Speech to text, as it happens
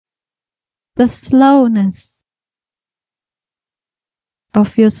the slowness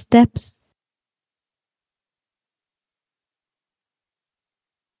of your steps,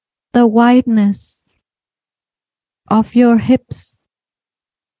 the wideness of your hips,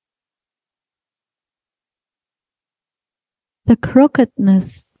 the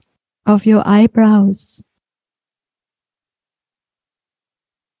crookedness of your eyebrows,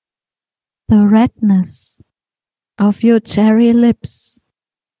 the redness of your cherry lips,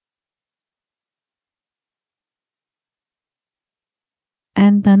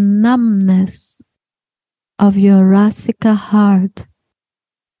 and the numbness of your Rasica heart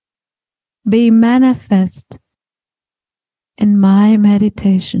be manifest in my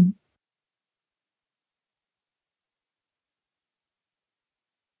meditation.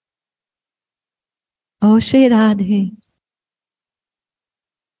 O Shri Radhe,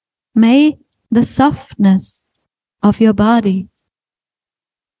 may the softness of your body,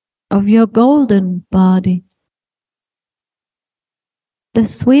 of your golden body, the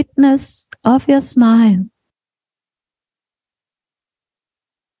sweetness of your smile,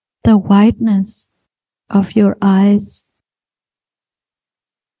 the whiteness of your eyes,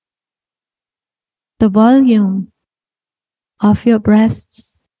 the volume of your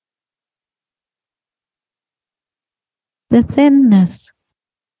breasts, the thinness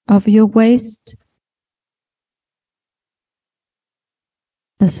of your waist,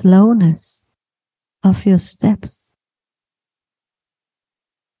 the slowness of your steps,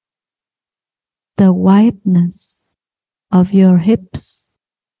 the wideness of your hips,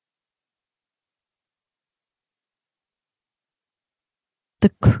 the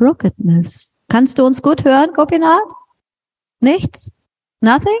crookedness. Kannst du uns gut hören, Gopinath? Nichts?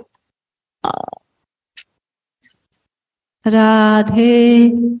 Nothing? Oh.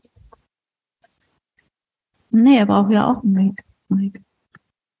 Radhe. Nee, er braucht ja auch ein Mic.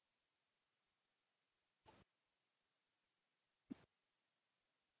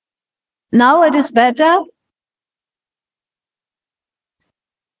 Now it is better.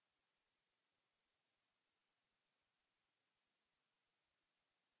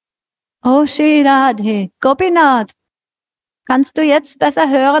 Oh Shri Radhe. Gopinath, kannst du jetzt besser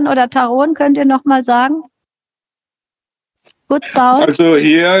hören oder Taron, könnt ihr noch mal sagen? Good sound? Also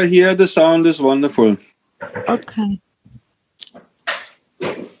here the sound is wonderful. Okay.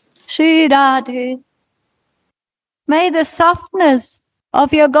 Shri Radhe, may the softness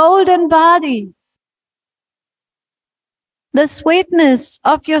of your golden body, the sweetness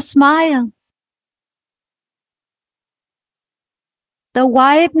of your smile, the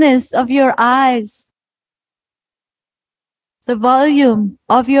wideness of your eyes, the volume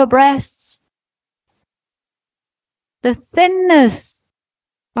of your breasts, the thinness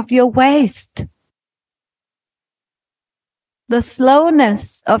of your waist, the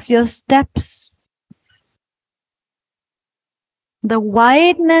slowness of your steps, the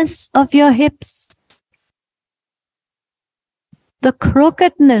wideness of your hips, the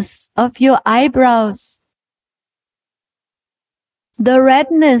crookedness of your eyebrows, the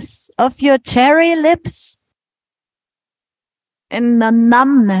redness of your cherry lips, and the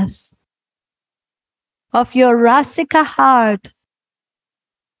numbness of your Rasica heart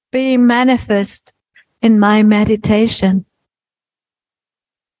be manifest in my meditation.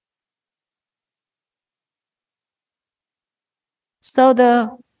 So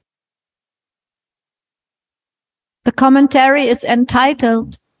the commentary is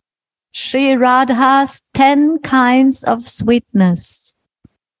entitled Sri Radha's 10 Kinds of Sweetness.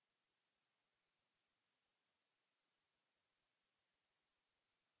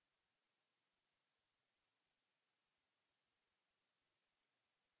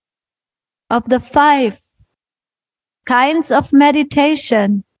 Of the 5 kinds of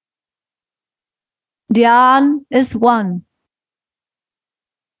meditation, Dhyan is one.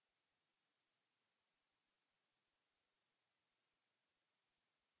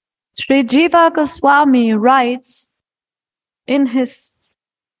 Sri Jiva Goswami writes in his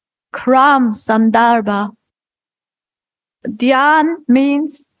Kram Sandarbha, Dhyan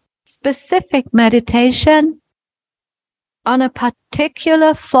means specific meditation on a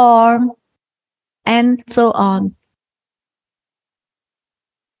particular form and so on.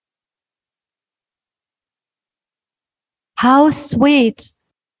 How sweet,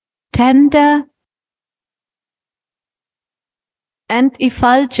 tender, and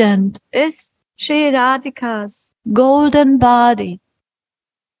effulgent is Shri Radhika's golden body.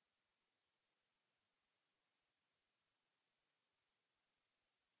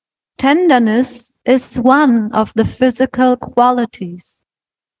 Tenderness is one of the physical qualities.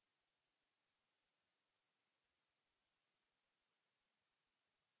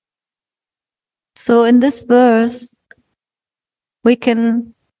 So in this verse, we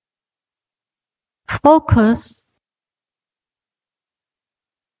can focus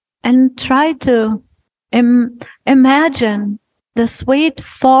and try to imagine the sweet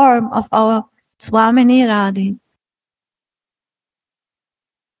form of our Swamini Radhi.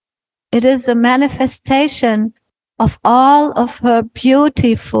 It is a manifestation of all of her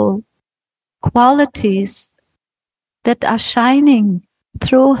beautiful qualities that are shining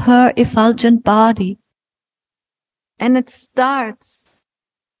through her effulgent body. And it starts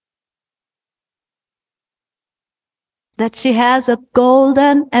that she has a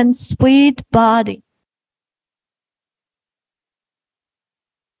golden and sweet body.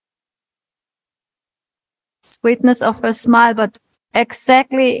 Sweetness of her smile, but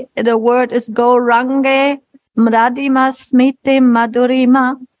exactly the word is Gaurange Mradima Smite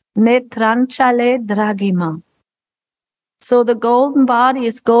Madhurima Netranchale Dragima. So the golden body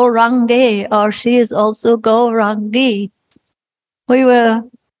is Gaurange, or she is also Gaurangi. We were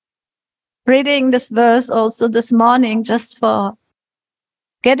reading this verse also this morning just for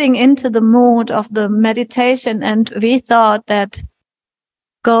getting into the mood of the meditation, and we thought that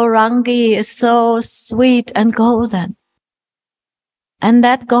Gaurangi is so sweet and golden. And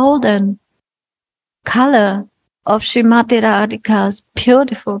that golden color of Srimati Radhika's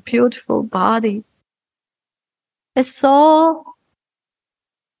beautiful, beautiful body is so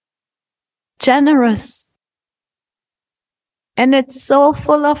generous. And it's so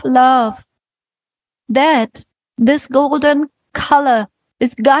full of love that this golden color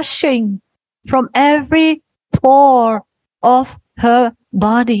is gushing from every pore of her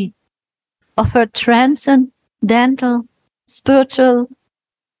body, of her transcendental spiritual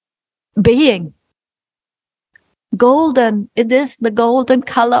being. Golden, it is the golden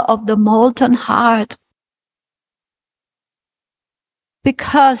color of the molten heart.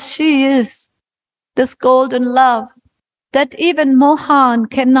 Because she is this golden love that even Mohan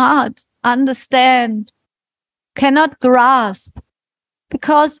cannot understand, cannot grasp.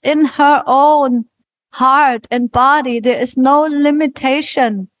 Because in her own heart and body, there is no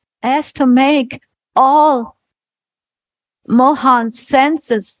limitation as to make all Mohan's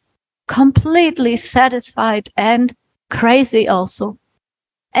senses completely satisfied and crazy also.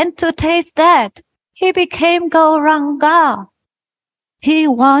 And to taste that, he became Gauranga. He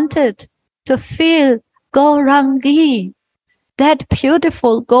wanted to feel Gaurangi, that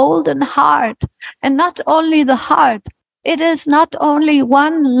beautiful golden heart. And not only the heart, it is not only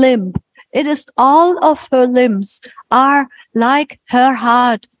one limb, it is all of her limbs are like her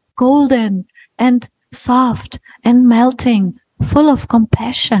heart, golden and soft and melting, full of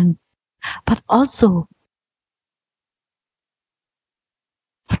compassion, but also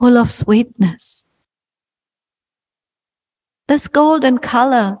full of sweetness. This golden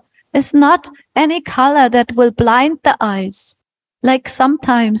color is not any color that will blind the eyes. Like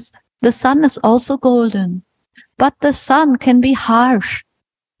sometimes the sun is also golden, but the sun can be harsh.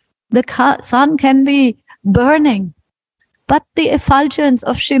 The sun can be burning, but the effulgence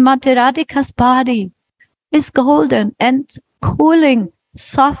of Srimati Radhika's body is golden, and cooling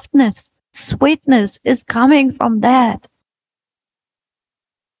softness, sweetness is coming from that.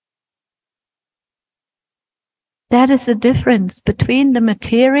 That is the difference between the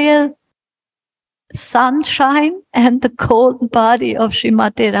material sunshine and the golden body of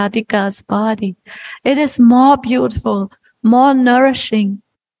Srimati Radhika's body. It is more beautiful, more nourishing,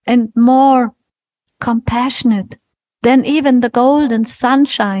 and more compassionate than even the golden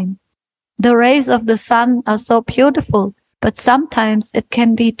sunshine. The rays of the sun are so beautiful, but sometimes it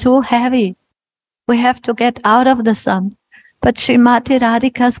can be too heavy. We have to get out of the sun. But Srimati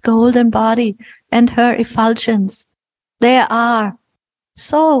Radhika's golden body and her effulgence, they are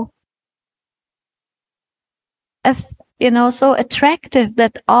so, so attractive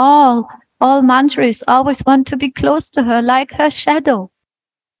that all mantras always want to be close to her, like her shadow.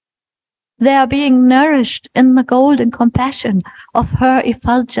 They are being nourished in the golden compassion of her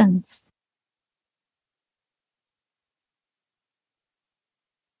effulgence.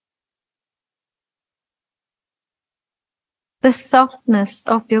 The softness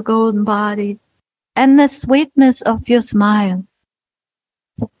of your golden body and the sweetness of your smile.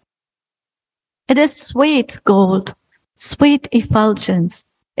 It is sweet gold, sweet effulgence.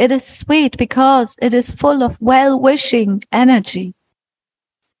 It is sweet because it is full of well-wishing energy.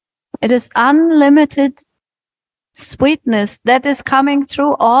 It is unlimited sweetness that is coming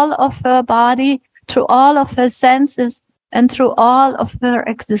through all of her body, through all of her senses, and through all of her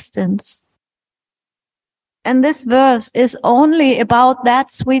existence. And this verse is only about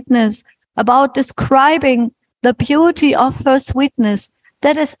that sweetness, about describing the beauty of her sweetness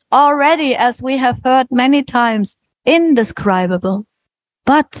that is already, as we have heard many times, indescribable.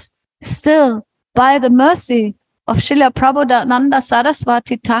 But still, by the mercy of Srila Prabodhananda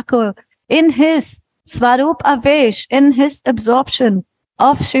Saraswati Thakur, in his Swarup Avesh, in his absorption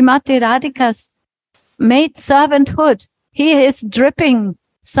of Srimati Radhika's maid servanthood, he is dripping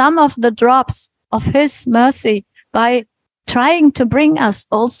some of the drops of his mercy by trying to bring us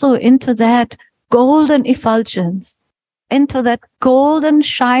also into that golden effulgence, into that golden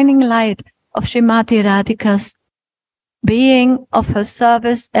shining light of Srimati Radhika's being, of her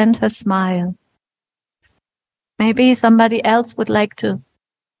service and her smile. Maybe somebody else would like to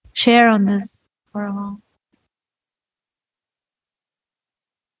share on this for a while.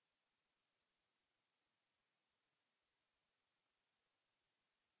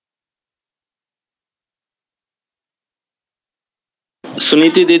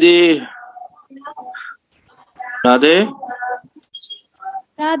 Suniti Didi, Radhe,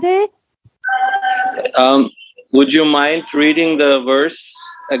 Radhe? would you mind reading the verse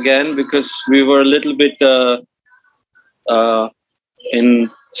again, because we were a little bit in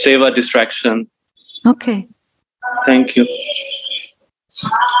seva distraction. Okay. Thank you.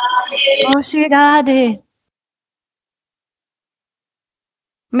 Oh, Shri Radhe,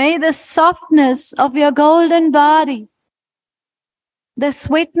 may the softness of your golden body, the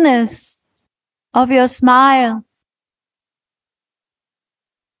sweetness of your smile,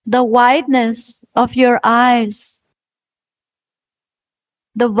 the wideness of your eyes,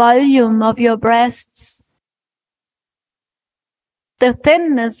 the volume of your breasts, the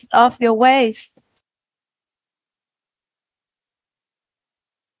thinness of your waist,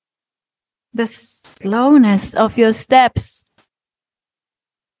 the slowness of your steps,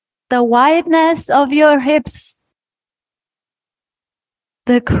 the wideness of your hips,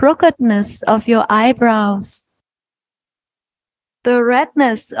 the crookedness of your eyebrows, the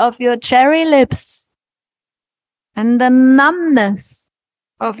redness of your cherry lips, and the numbness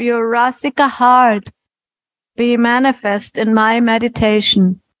of your Rasika heart be manifest in my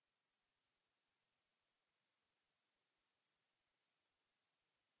meditation.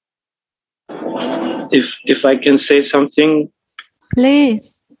 If I can say something,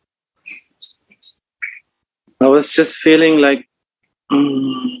 Please. I was just feeling like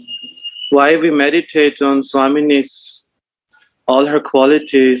why we meditate on Swamini's, all her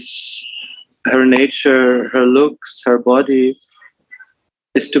qualities, her nature, her looks, her body,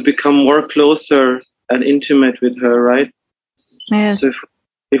 is to become more closer and intimate with her, right? Yes. So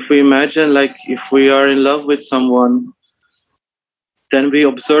if we imagine, like, if we are in love with someone, then we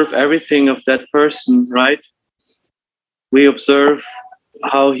observe everything of that person, right? We observe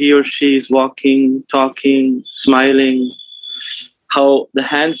how he or she is walking, talking, smiling, how the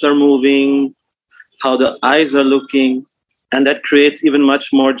hands are moving, how the eyes are looking, and that creates even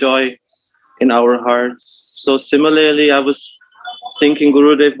much more joy in our hearts. So similarly, I was thinking,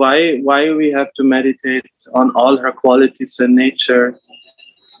 Gurudev, why we have to meditate on all her qualities and nature?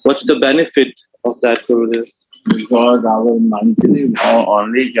 What's the benefit of that, Gurudev? Because our monthly bhav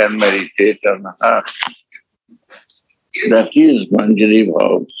only can meditate on her. That is Manjari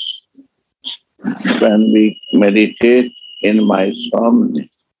bhav. When we meditate in my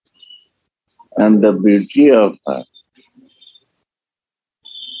Swami and the beauty of her,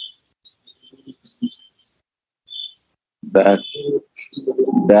 that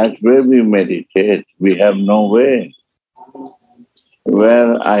way we meditate. We have no way.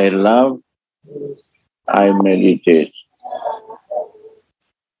 Where I love, I meditate.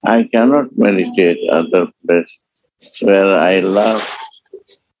 I cannot meditate other place. Where I love,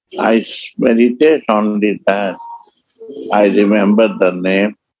 I meditate only that. I remember the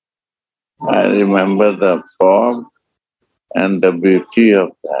name, I remember the form and the beauty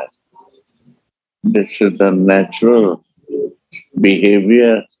of that. This is the natural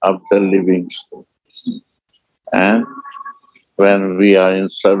behavior of the living soul. And when we are in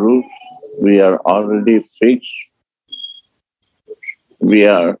Sarup, we are already fixed. We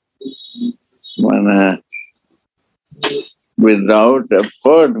are, without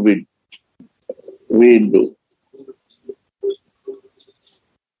effort, we do.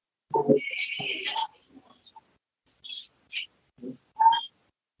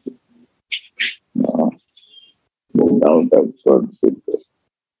 No, without effort, we do.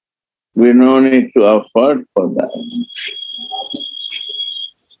 We no need to effort for that.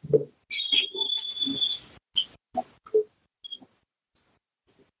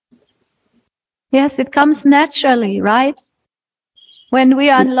 Yes, it comes naturally, right? When we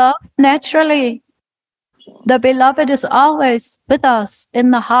are in love, naturally, the beloved is always with us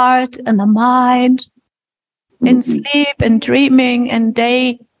in the heart and the mind. in sleep and dreaming and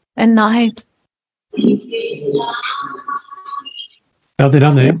day and night.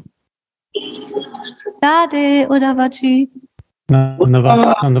 Radhe Radhe Udavaji.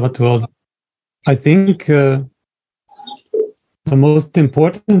 Nandavad. I think the most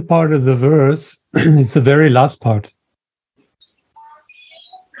important part of the verse is the very last part.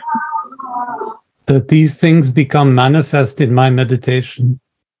 That these things become manifest in my meditation.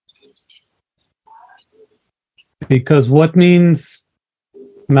 Because what means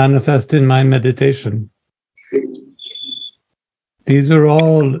manifest in my meditation? These are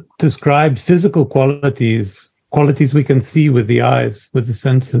all described physical qualities, qualities we can see with the eyes, with the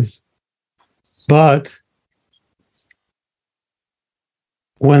senses. But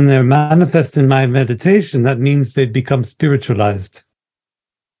when they're manifest in my meditation, that means they become spiritualized.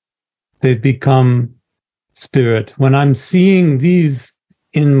 They become spirit. When I'm seeing these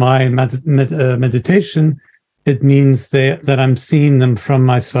in my meditation, it means that I'm seeing them from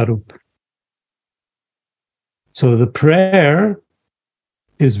my Svarup. So the prayer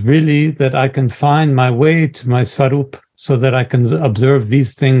is really that I can find my way to my Svarup so that I can observe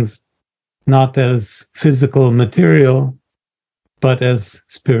these things not as physical, material, but as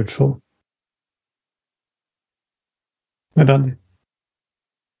spiritual. Radha.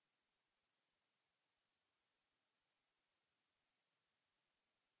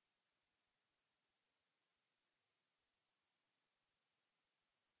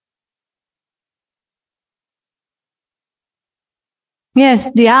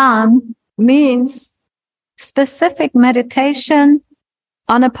 Yes, dhyan means specific meditation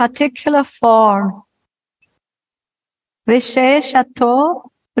on a particular form. Visheshato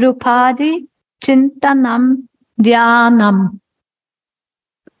rupadi chintanam dhyanam.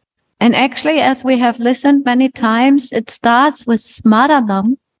 And actually, as we have listened many times, it starts with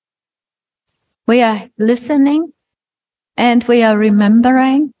smaranam. We are listening and we are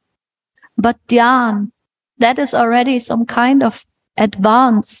remembering. But dhyan, that is already some kind of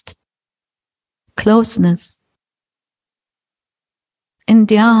advanced closeness. In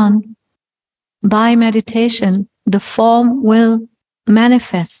dhyan, by meditation, the form will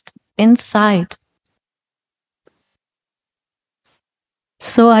manifest inside.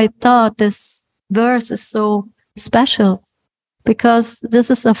 So I thought this verse is so special because this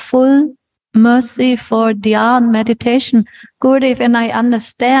is a full mercy for dhyan meditation. Gurudev, and I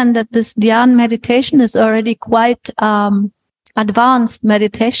understand that this dhyan meditation is already quite advanced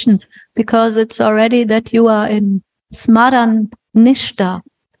meditation because it's already that you are in smaran nishta,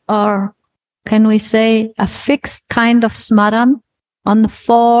 or can we say a fixed kind of smaran on the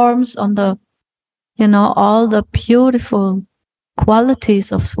forms, on the, all the beautiful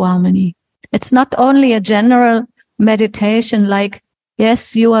qualities of Swamini. It's not only a general meditation like,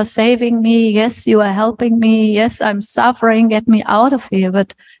 yes, you are saving me, yes, you are helping me, yes, I'm suffering, get me out of here,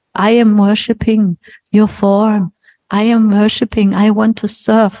 but I am worshipping your form. I am worshipping, I want to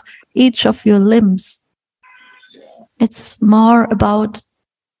serve each of your limbs. It's more about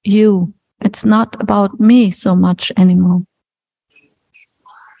you. It's not about me so much anymore.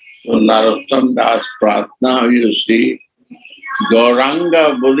 So Narottam Das Pratna, you see,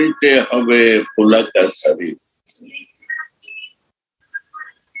 Gauranga bolite habe pulaka sari.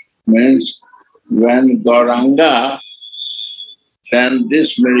 Means when Gauranga, then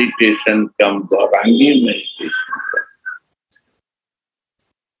this meditation comes, Gaurangi meditation.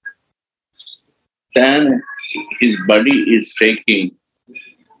 Then his body is shaking.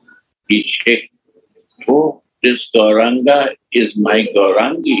 He shakes. Oh, this Gauranga is my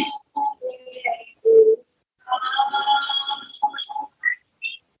Gaurangi.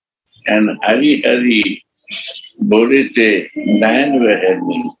 And Hari Hari Bodhite Nayan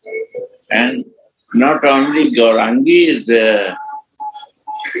Vahani. And not only Gaurangi is there,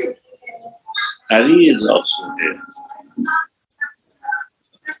 Hari is also there.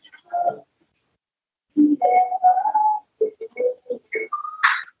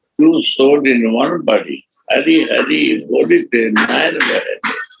 Two souls in one body. Hari Hari Bodhite Nayan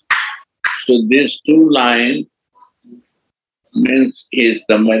Vahani. So these two lines means is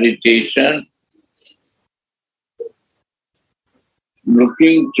the meditation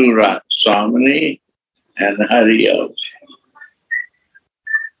looking to Swamini and Hari also.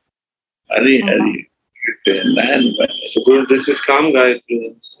 Hari Hari. So Guru, this is calm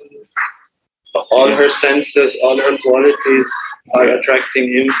Gayatri. All her senses, all her qualities are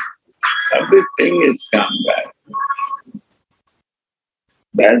attracting him. Everything is come back.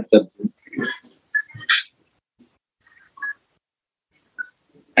 That's the beauty.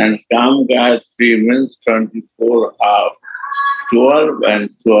 And Kam Gayatri means 24 half. 12 and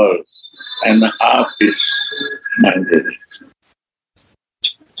 12. And half is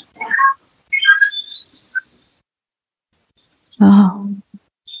Oh.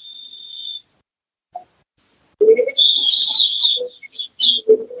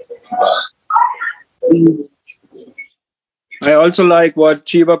 I also like what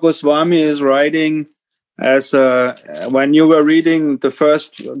Jiva Goswami is writing as when you were reading the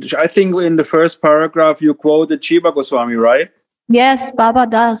first, I think in the first paragraph you quoted Jiva Goswami, right? Yes, Baba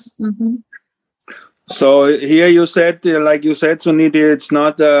does. Mm-hmm. So here you said, like you said, Sunidhi, it's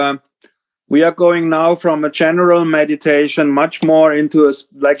not, we are going now from a general meditation much more into,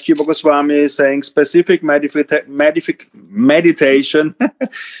 like Jiva Goswami is saying, specific meditation,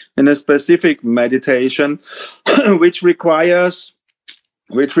 in a specific meditation, which requires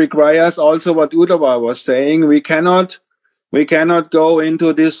also what Uddhava was saying. We cannot go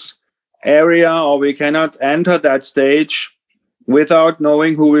into this area, or we cannot enter that stage without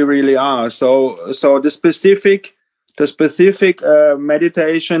knowing who we really are. So the specific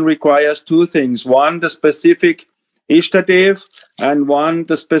meditation requires two things: one, the specific Ishtadev, and one,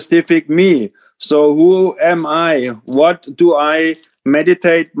 the specific me. So who am I? What do I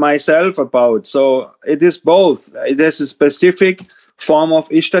meditate myself about? So it is both. It is a specific form of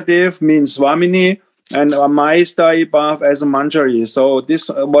Ishtadev, means Swamini, and Maista Ibhav as a Manjari. So this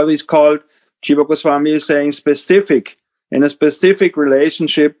what is called, Jiva Goswami is saying, specific, in a specific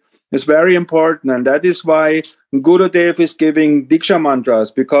relationship, is very important. And that is why Gurudev is giving Diksha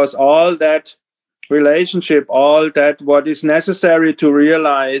mantras, because all that relationship, all that what is necessary to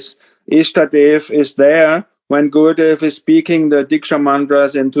realize Ishtadev is there when Gurudev is speaking the Diksha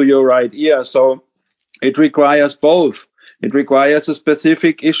mantras into your right ear. So it requires both. It requires a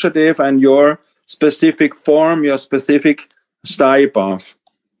specific Ishtadev and your specific form, your specific style path.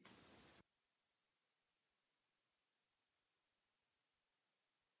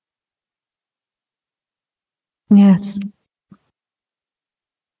 Yes.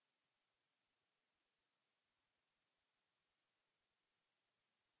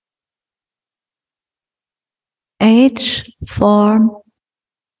 Age, form,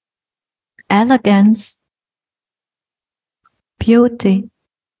 elegance, beauty,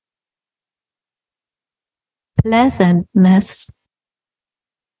 pleasantness,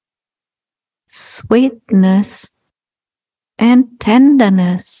 sweetness, and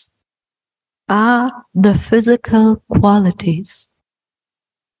tenderness are the physical qualities.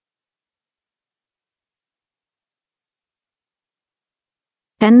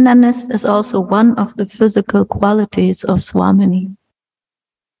 Tenderness is also one of the physical qualities of Swamini.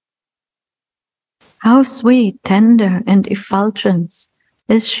 How sweet, tender, and effulgent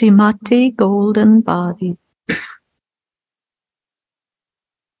is Srimati golden body.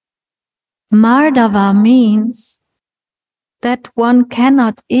 Mardava means that one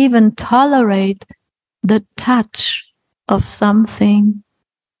cannot even tolerate the touch of something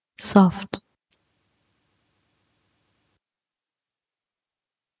soft.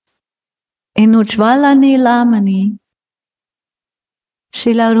 In Ujjvala Nilamani,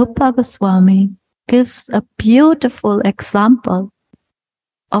 Srila Rupa Goswami gives a beautiful example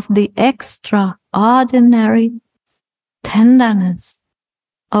of the extraordinary tenderness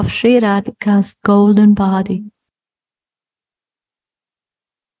of Sri Radhika's golden body.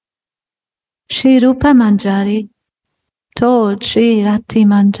 Sri Rupa Manjari told Sri Rati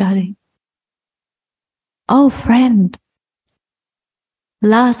Manjari, "Oh friend,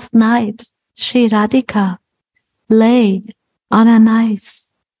 last night Sri Radhika lay on a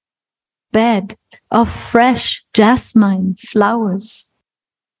nice bed of fresh jasmine flowers.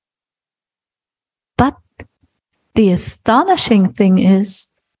 But the astonishing thing is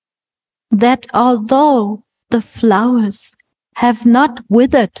that although the flowers have not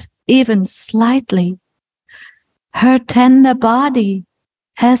withered even slightly, her tender body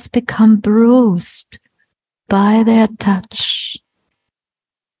has become bruised by their touch."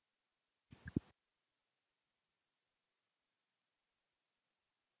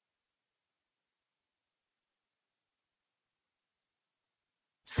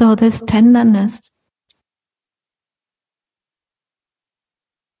 So this tenderness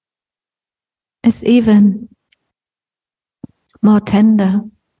is even more tender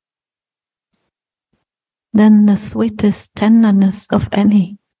than the sweetest tenderness of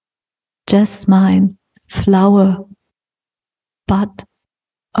any jasmine flower, bud,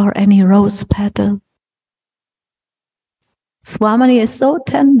 or any rose petal. Swamini is so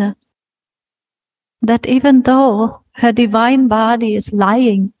tender that even though her divine body is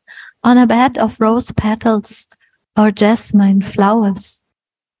lying on a bed of rose petals or jasmine flowers,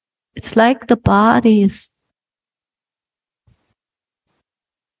 it's like the body is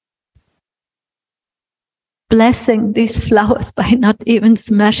blessing these flowers by not even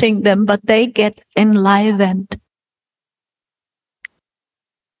smashing them, but they get enlivened.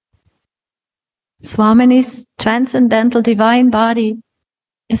 Swamini's transcendental divine body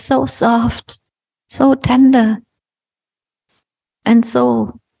is so soft, so tender, and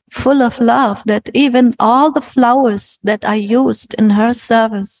so full of love that even all the flowers that are used in her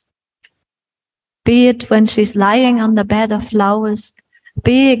service, be it when she's lying on the bed of flowers,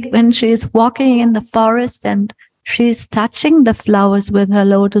 be it when she is walking in the forest and she's touching the flowers with her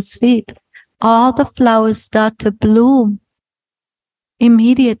lotus feet, all the flowers start to bloom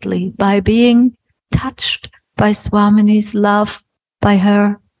immediately by being touched by Swamini's love, by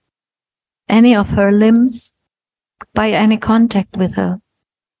her, any of her limbs, by any contact with her.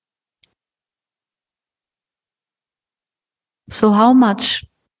 So how much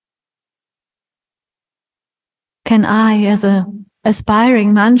can I, as an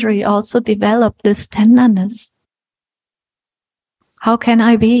aspiring Manjari, also develop this tenderness? How can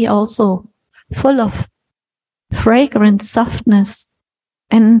I be also full of fragrant softness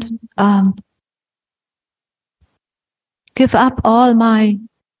and give up all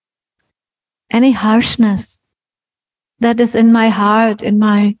any harshness that is in my heart, in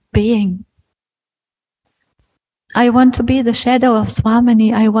my being? I want to be the shadow of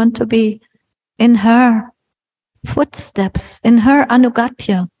Swamini. I want to be in her footsteps, in her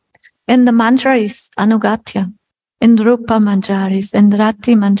anugatya, in the Manjari's anugatya, in Rupa Manjari's and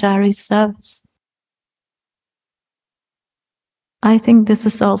Rati Manjari's service. I think this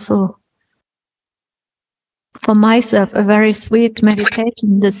is also, for myself, a very sweet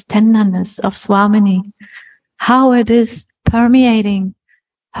meditation, this tenderness of Swamini, how it is permeating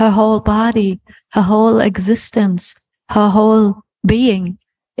her whole body, her whole existence, her whole being,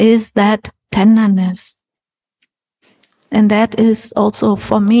 is that tenderness. And that is also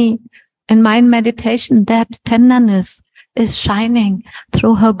for me, in my meditation, that tenderness is shining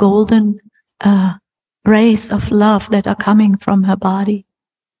through her golden rays of love that are coming from her body.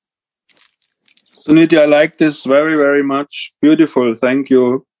 Sudhanidhi, I like this very, very much. Beautiful. Thank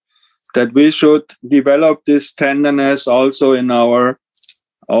you. That we should develop this tenderness also in our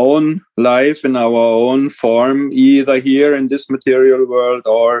own life, in our own form, either here in this material world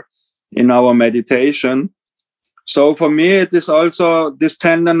or in our meditation. So for me, it is also this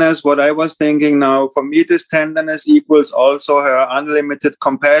tenderness, what I was thinking now, for me, this tenderness equals also her unlimited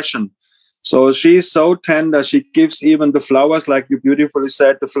compassion. So she's so tender, she gives even the flowers, like you beautifully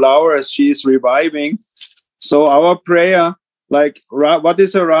said, the flowers she is reviving. So our prayer, like, what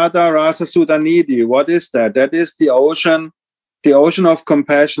is a Radha, Rasa, Sudhanidhi? What is that? That is the ocean of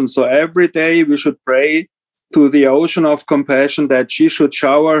compassion. So every day we should pray to the ocean of compassion that she should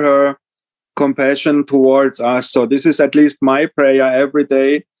shower her compassion towards us. So this is at least my prayer every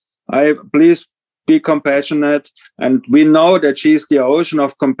day. Please be compassionate. And we know that she is the ocean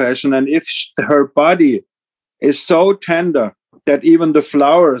of compassion. And if her body is so tender that even the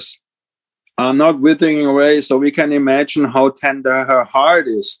flowers are not withering away, so we can imagine how tender her heart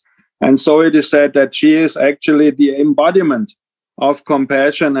is. And so it is said that she is actually the embodiment of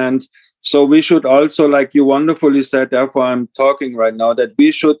compassion. And so we should also, like you wonderfully said, therefore I'm talking right now, that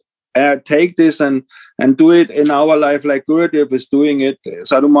we should take this and do it in our life like Gurudev is doing it,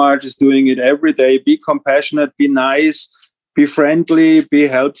 Sadhu Maharaj is doing it every day. Be compassionate, be nice, be friendly, be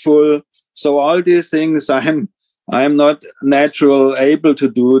helpful. So all these things I am not natural able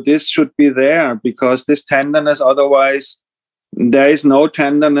to do. This should be there, because this tenderness, otherwise there is no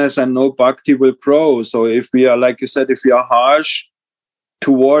tenderness and no bhakti will grow. So if we are, like you said, if we are harsh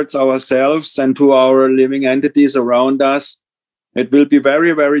towards ourselves and to our living entities around us, it will be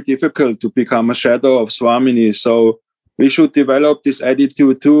very, very difficult to become a shadow of Swamini. So we should develop this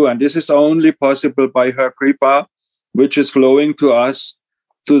attitude too. And this is only possible by her kripa, which is flowing to us,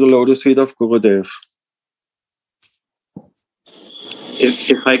 to the lotus feet of Gurudev.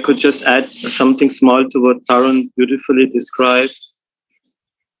 If I could just add something small to what Tarun beautifully described,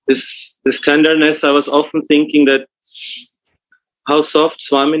 this tenderness, I was often thinking that how soft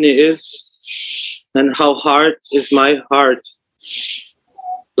Swamini is and how hard is my heart.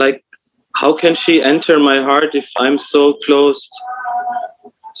 Like, how can she enter my heart if I'm so closed?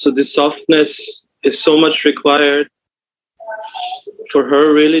 So this softness is so much required for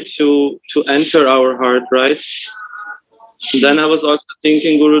her really to enter our heart, right? And then I was also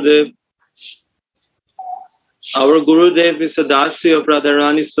thinking, Gurudev, our Gurudev is a Dasi of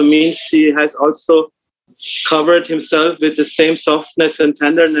Radharani, so means he has also covered himself with the same softness and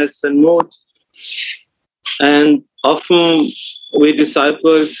tenderness and mood. And often we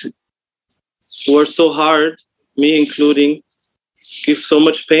disciples who are so hard, me including, give so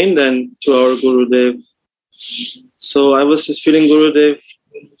much pain then to our Gurudev. So I was just feeling, Gurudev,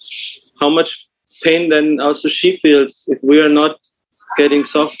 how much pain then also she feels if we are not getting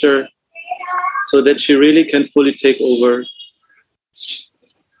softer, so that she really can fully take over.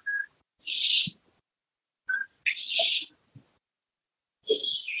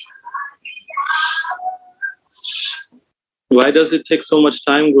 Why does it take so much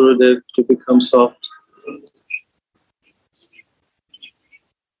time, Gurudev, to become soft?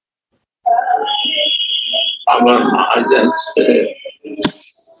 Our Mahajans say,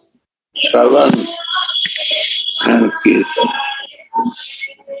 Shravan and Kirtan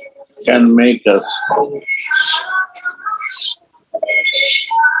can make us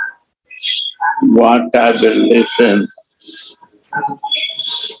what I will listen,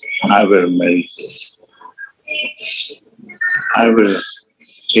 I will meditate. I will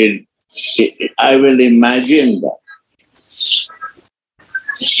I will imagine that.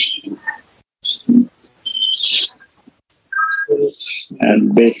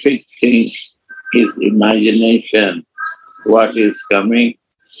 And basic thing is imagination, what is coming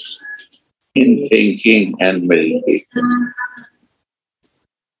in thinking and meditation.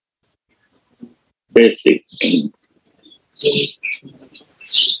 Basic thing.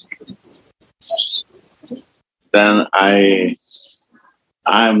 Then I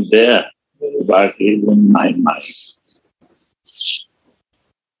am there, but it's in my mind.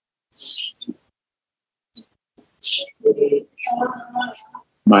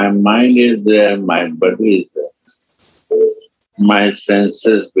 My mind is there, my body is there. My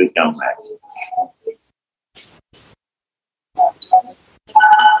senses become active.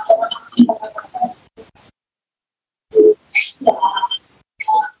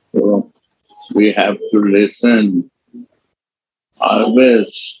 So we have to listen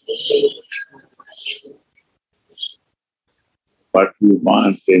always what we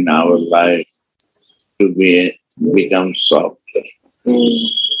want in our life to become softer.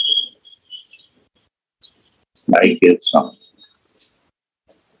 Like a song.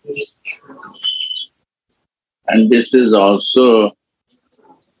 And this is also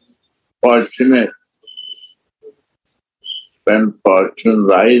fortunate. When fortune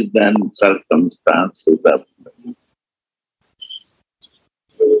rise, then circumstances are.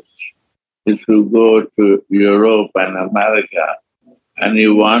 If you go to Europe and America and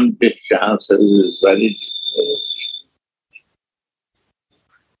you want these chances, it's very difficult.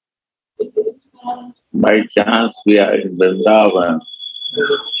 By chance we are in Vrindavan.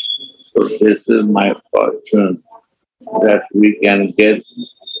 So this is my fortune that we can get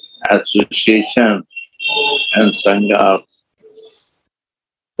association and Sangha of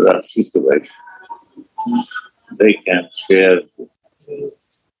Rasa. They can share.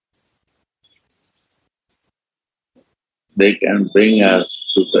 They can bring us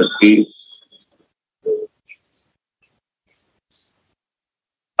to the deep,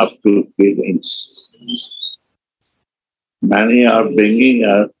 up to feelings. Many are bringing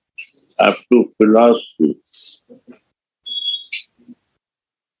us up to philosophy,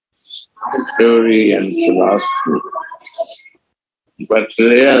 theory and philosophy. But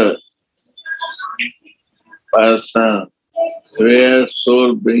rare person, rare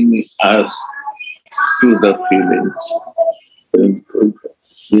soul brings us to the feelings.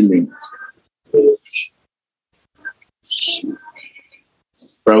 Feelings.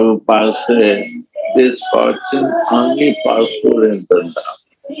 Prabhupada said, this fortune only possible in Vrindavan.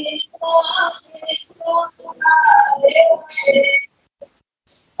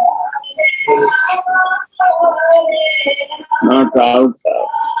 Not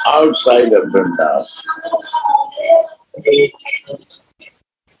outside of Vrindavan.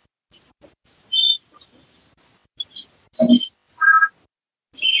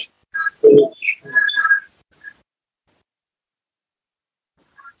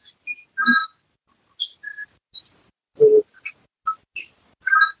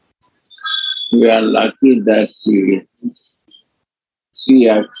 We are lucky that we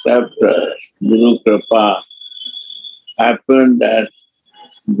accept Guru Kripa. Happened that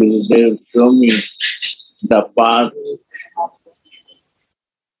Gurudev showed me the path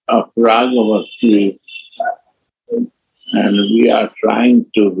of Raghavakti, and we are trying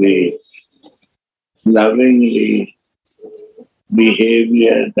to be lovingly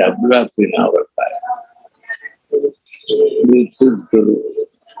behavior develop in our life. This is Guru.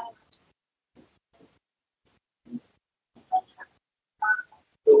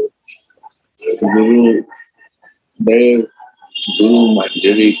 Guru Dev, Guru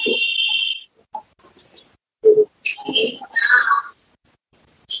Manjari.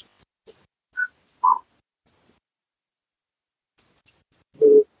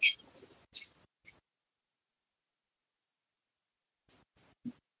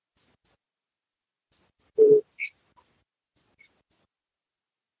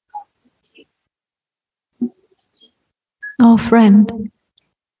 Oh, friend,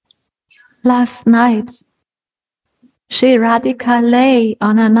 last night, Sri Radhika lay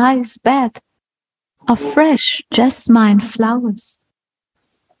on a nice bed of fresh jasmine flowers.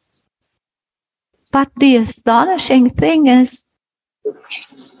 But the astonishing thing is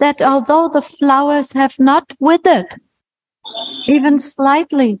that although the flowers have not withered, even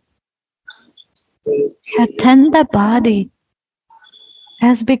slightly, her tender body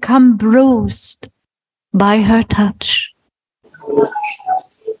has become bruised by her touch,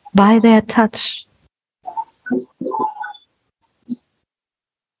 by their touch.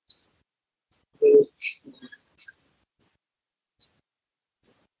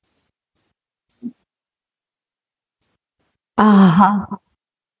 Ah,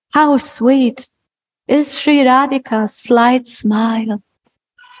 how sweet is Sri Radhika's slight smile.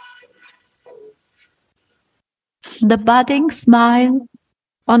 The budding smile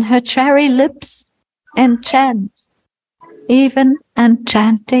on her cherry lips enchant, even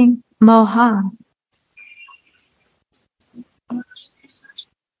enchanting Mohan.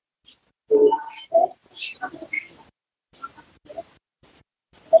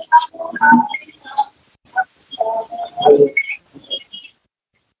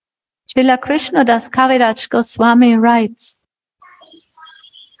 Srila Krishnadas Kaviraj Goswami writes,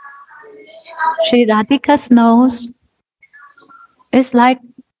 Sri Radhika's nose is like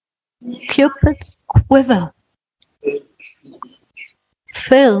Cupid's quiver,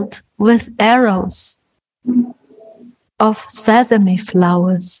 filled with arrows of sesame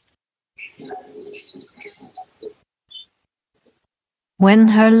flowers. When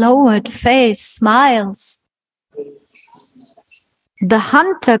her lowered face smiles, the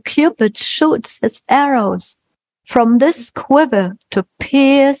hunter Cupid shoots his arrows from this quiver to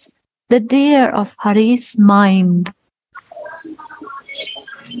pierce the deer of Hari's mind.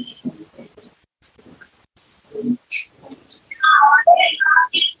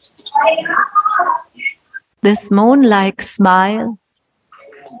 This moon-like smile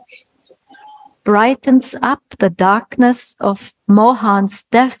brightens up the darkness of Mohan's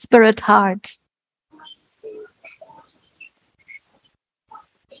desperate heart.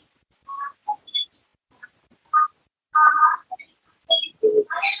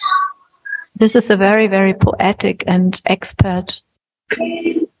 This is a very, very poetic and expert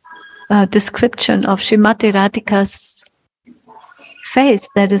description of Srimati Radhika's face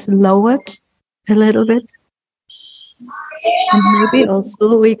that is lowered a little bit. And maybe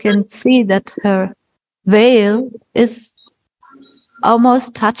also we can see that her veil is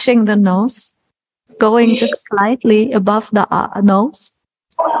almost touching the nose, going just slightly above the nose.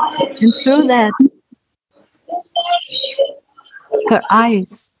 And through that, her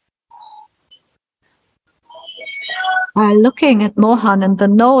eyes are looking at Mohan, and the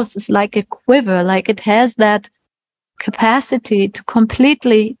nose is like a quiver, like it has that capacity to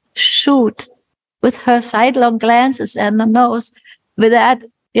completely shoot with her sidelong glances and the nose, with that,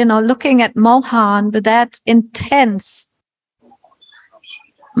 looking at Mohan with that intense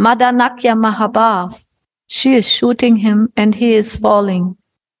Madanakya Mahabhav. She is shooting him and he is falling.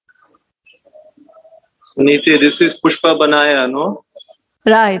 Niti, this is Pushpa Banaya, no?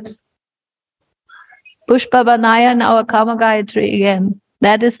 Right. Pushpa Banaya and our Kama Gayatri again.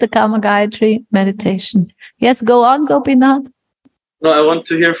 That is the Kama Gayatri meditation. Yes, go on, Gopinath. No, I want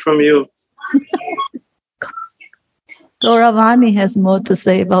to hear from you. Gauravani has more to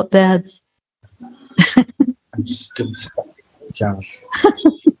say about that. I'm still stuck. Yeah.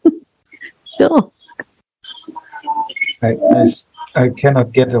 Sure. I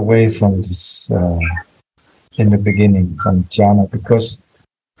cannot get away from this in the beginning from jhana, because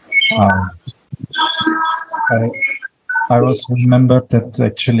I was remembered that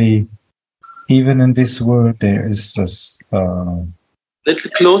actually even in this world there is this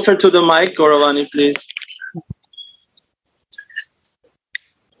Little closer to the mic, Gauravani, please.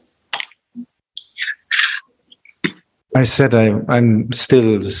 I said I'm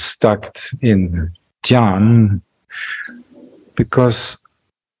still stuck in dhyan, because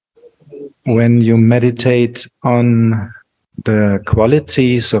when you meditate on the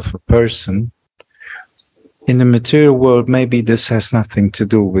qualities of a person, in the material world, maybe this has nothing to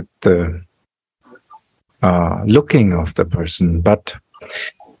do with the looking of the person, but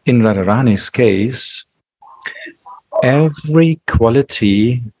in Radharani's case, every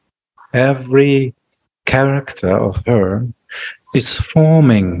quality, every character of her is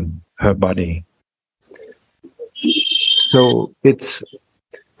forming her body. So it's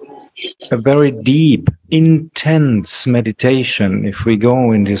a very deep, intense meditation if we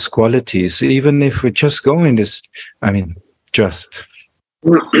go in these qualities, even if we just go in this,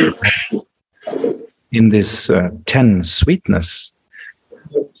 in this 10 sweetness.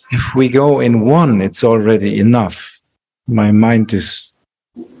 If we go in one, it's already enough. My mind is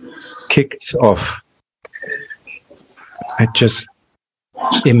kicked off. I just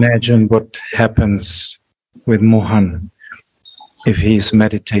imagine what happens with Mohan if he's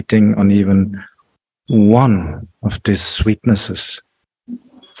meditating on even one of these sweetnesses.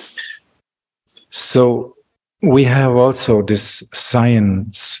 So we have also this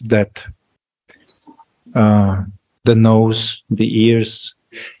science that the nose, the ears,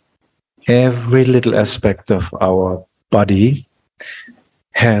 every little aspect of our body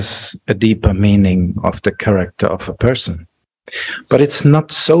has a deeper meaning of the character of a person. But it's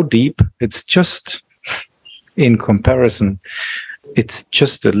not so deep, it's just, in comparison, it's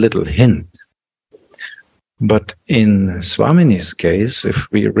just a little hint. But in Swamini's case, if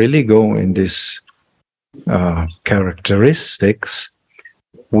we really go in these characteristics,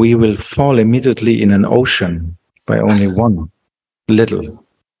 we will fall immediately in an ocean by only one little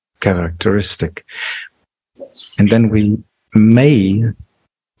characteristic. And then we may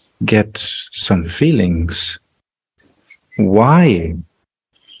get some feelings why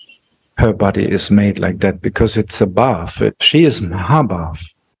her body is made like that, because it's above. She is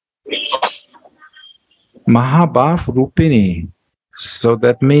Mahabhav. Mahabhav Rupini. So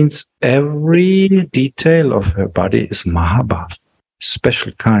that means every detail of her body is Mahabhav,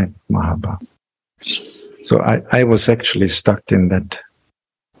 special kind of Mahabhav. So I was actually stuck in that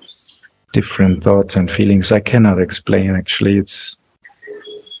different thoughts and feelings. I cannot explain, actually.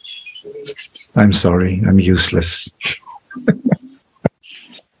 I'm sorry, I'm useless.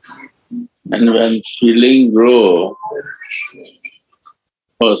 And when feeling grow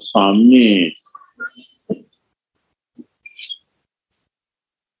for Swami,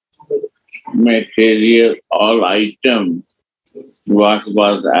 material, all item, what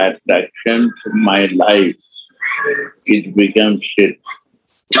was attraction to my life, it becomes shit.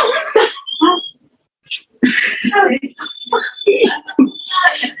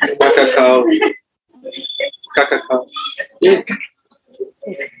 Kakao. Kakao.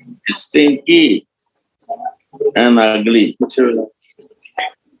 Stinky and ugly. Material.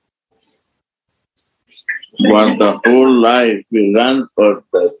 But the whole life we run for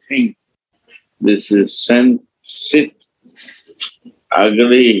the thing. This is sick,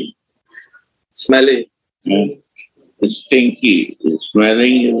 ugly, Smelly. Stinky.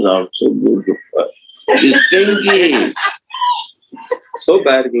 Smelling is also beautiful. It's stinky. So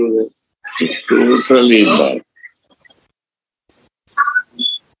bad, Guru. It's totally bad.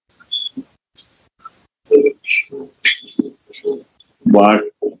 But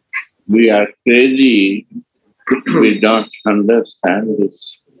we are crazy. We don't understand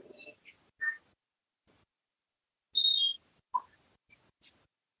this.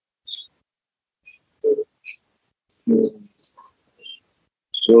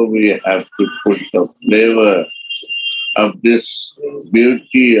 So we have to put the flavor of this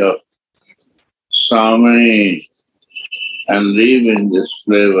beauty of Swami and live in this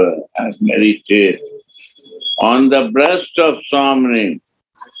flavor and meditate on the breast of Swami.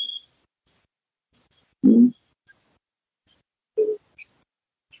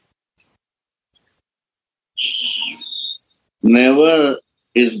 Never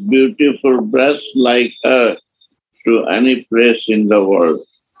is beautiful breast like her to any place in the world.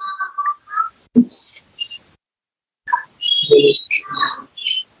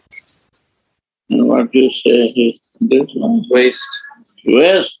 And what you say, this one? Waste.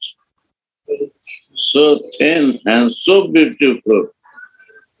 Waist. So thin and so beautiful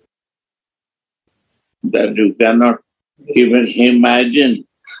that you cannot even imagine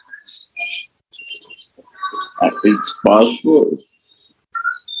that it's possible.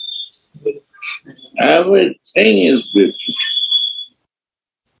 Everything is beautiful.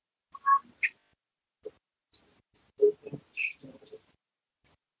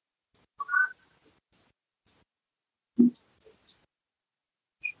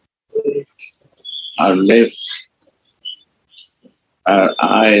 Our lips, our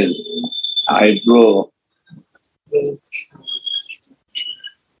eyes, eyebrow,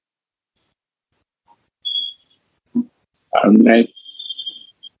 our neck,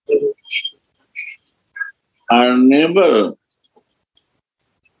 our navel,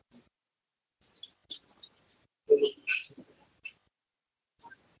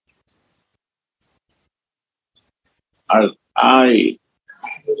 our eye,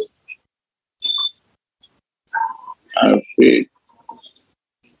 our feet,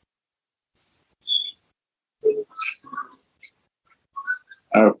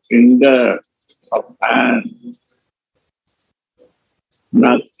 our finger of hand,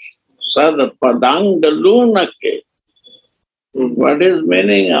 nuts, Sada padanga lunake. What is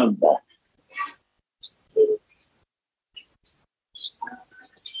meaning of that?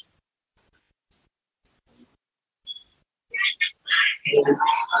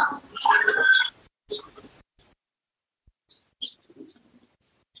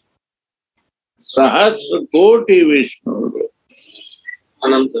 Sahasra Koti Vishnu.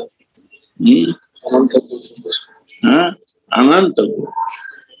 Ananta. Ananta. Huh? Ananta.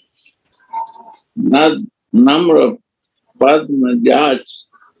 Not number of Padma Jats.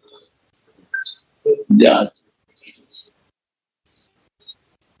 Jats.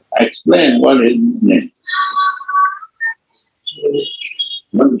 Explain what is his name.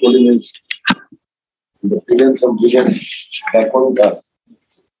 One Koti means the billions of billions. Vaikuntha.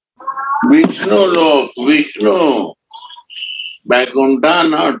 Vishnu Lok, Vishnu. Vaikuntha,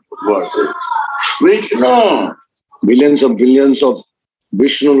 not what? Vishnu. Billions of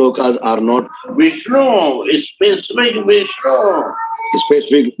Vishnu lokas are not Vishnu, specific Vishnu.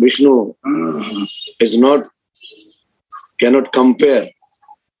 specific. Vishnu is not, cannot compare.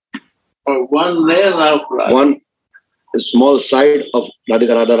 Or one nail of Radha. One small side of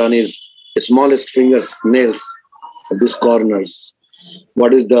Radhika Radharani's smallest fingers, nails, these corners.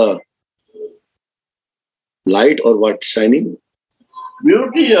 What is the light or what shining?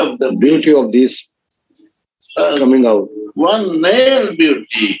 Beauty of the Beauty of this coming out. one nail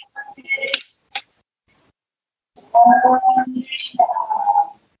beauty.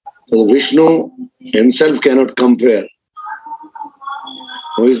 So Vishnu himself cannot compare.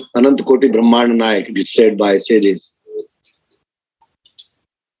 Who is Anant Koti Brahmana Nayak, it is said by sages.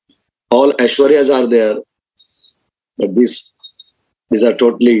 All Aishwaryas are there, but these are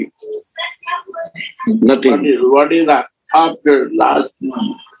totally nothing. What is that after last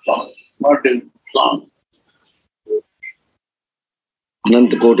song? What is song?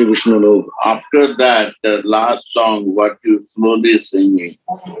 Anant Koti Vishnu Lok. After that, the last song, what you slowly singing?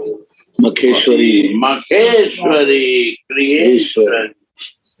 Makheshwari. Makheshwari, creation.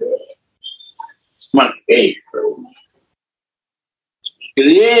 Makheshwari.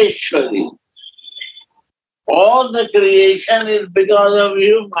 Creation. All the creation is because of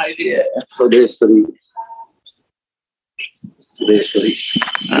you, my dear. Sudeshwari. Sudeshwari.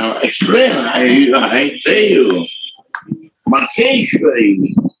 Now explain, I say you.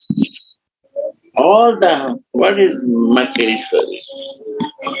 Makheshwari. All the, what is Makheshwari?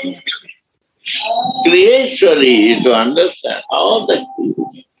 Creation is to understand all the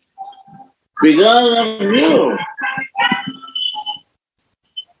because of you.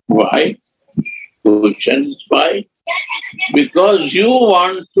 Why? Question is why? Because you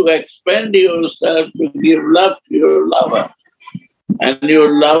want to expend yourself to give love to your lover. And your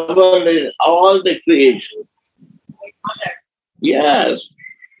lover is all the creation. Yes,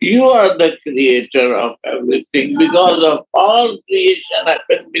 you are the creator of everything. Because of all creation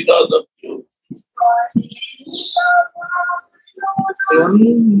happened because of you.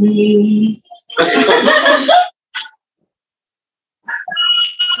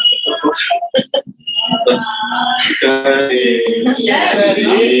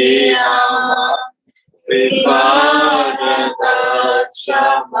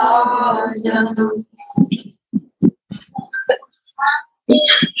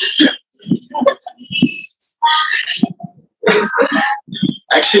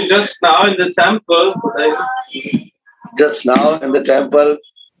 Actually, just now in the temple, Just now in the temple,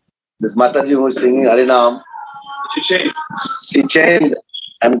 this Mataji who is singing Harinam, she changed. she changed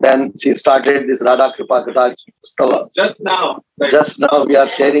and then she started this Radha Kripa Kata Stava. Just now. Like, Just now we are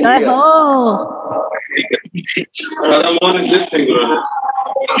sharing here. Oh, Radha Mohan is listening to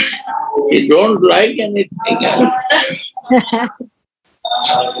it. He don't like anything else.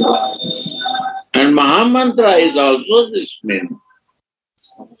 And Mahamantra is also this name.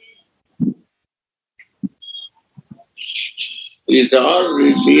 It's all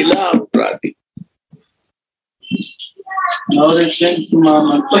Leela of Radhika. Now they changed to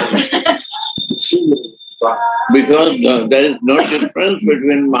Mahamantra. Because there is no difference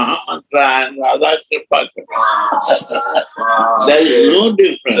between Mahamantra and Radha Kripa. There is no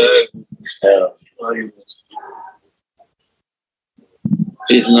difference.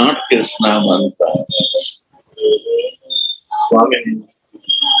 It's not Krishna mantra.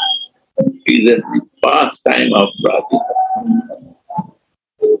 It's a pastime of Radhika.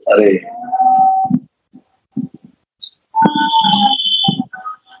 Hare.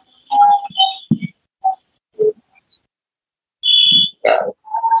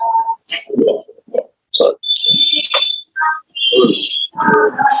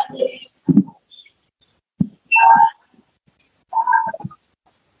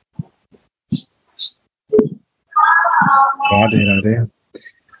 Radhe, Radhe.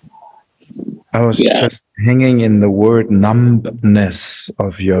 I was just hanging in the word numbness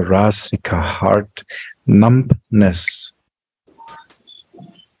of your Rasika heart. Numbness.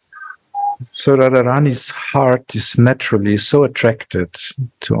 So Radharani's heart is naturally so attracted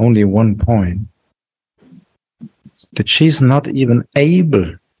to only one point that she's not even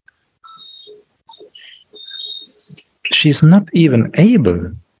able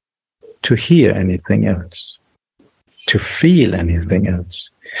to hear anything else, to feel anything else.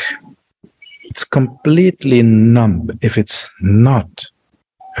 It's completely numb if it's not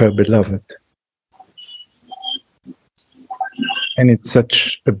her beloved. And it's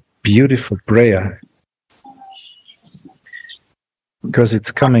such a beautiful prayer because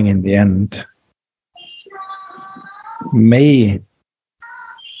it's coming in the end. May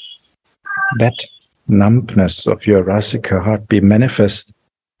that numbness of your Rasika heart be manifest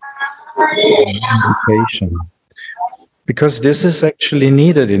in meditation. Because this is actually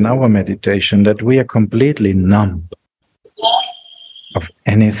needed in our meditation, that we are completely numb of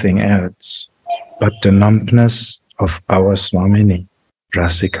anything else but the numbness of our Swamini,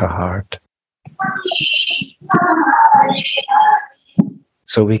 Rasika heart.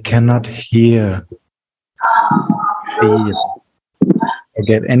 So we cannot hear, feel, or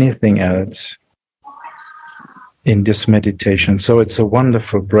get anything else in this meditation. So it's a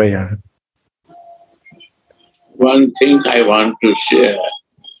wonderful prayer. One thing I want to share,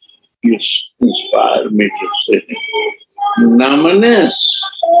 you inspire me to say, numbness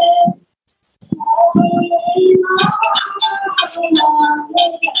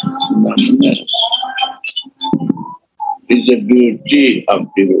is the beauty of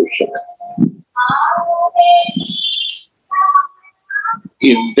devotion.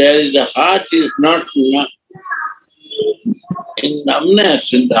 If there is a heart is not numb, in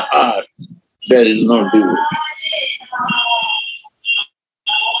numbness in the heart, there is no devotion.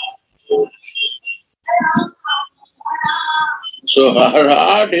 So her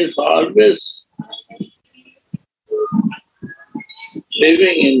heart is always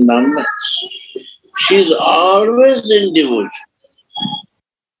living in numbness. She's always in devotion,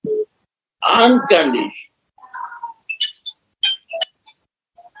 unconditioned.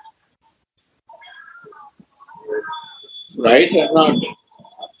 Right or not?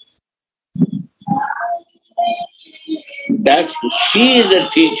 That she is a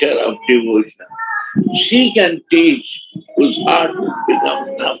teacher of devotion. She can teach whose heart will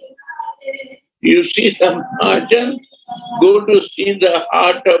become numb. You see some Mahajan, go to see the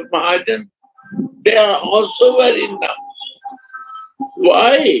heart of Mahajan, they are also very numb.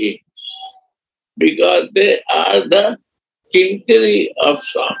 Why? Because they are the kinkari of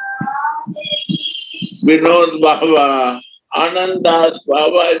song. Vinod Baba, Anandas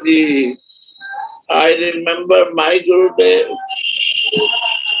Babaji. I remember my Gurudev.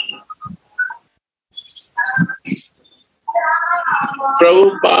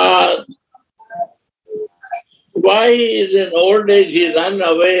 Prabhupada. Why is in old age he run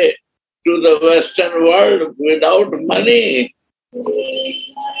away to the Western world without money,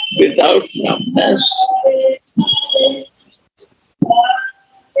 without numbness?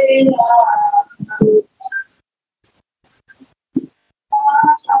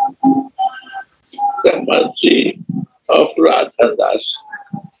 The mercy of Radha Das.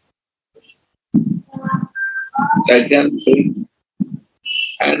 Second thing,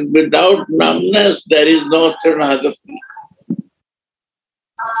 and without numbness there is no Sudhanidhi.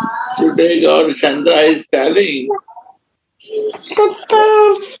 Today Gaur Chandra is telling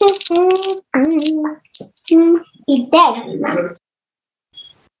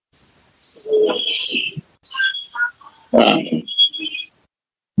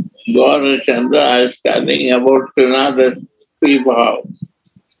Gaur Chandra is telling about Sudhanidhi Bhav.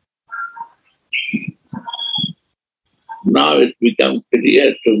 Now it becomes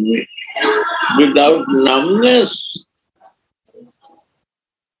clear to me. Without numbness,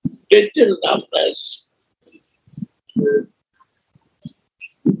 little numbness,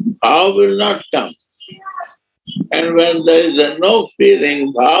 bhav will not come. And when there is no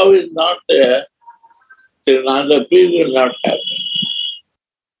feeling, bhav is not there, Sudhanidhi will not happen.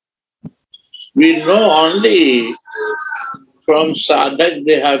 We know only from sadhak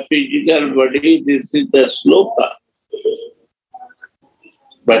they have physical body, this is the sloka,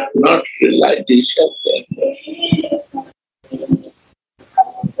 but not realization.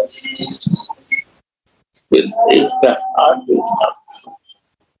 If the heart is not,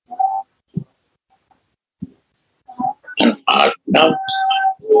 and heart comes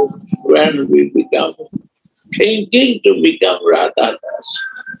when we become thinking to become Radha Das.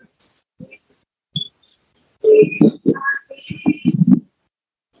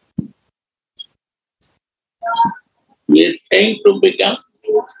 We think to become,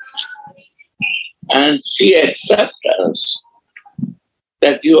 and she accepts us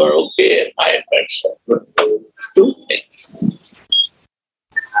that you are okay, I am accepted. Two things.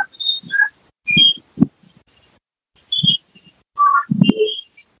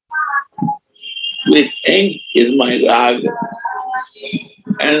 We think is my rag,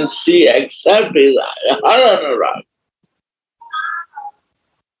 and she accepts her anurag.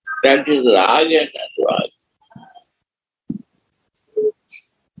 That is rag and anurag.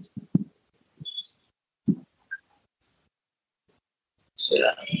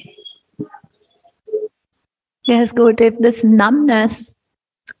 Yes, Gurudev, this numbness,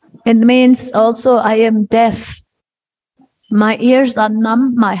 it means also I am deaf. My ears are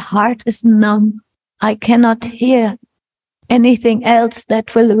numb, my heart is numb. I cannot hear anything else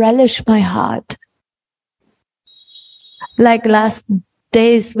that will relish my heart. Like last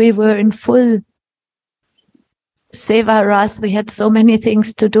days, we were in full Seva Ras. We had so many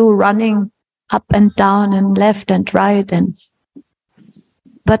things to do, running up and down and left and right.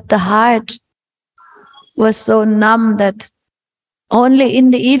 But the heart was so numb that only in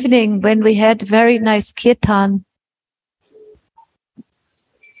the evening, when we had very nice kirtan,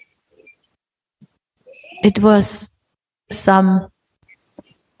 it was some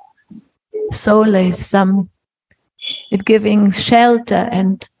solace, it giving shelter,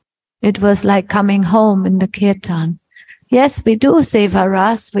 and it was like coming home in the kirtan. Yes, we do Seva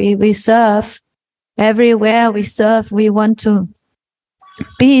Ras, we serve. Everywhere we serve, we want to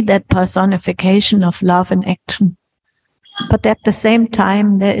be that personification of love and action. But at the same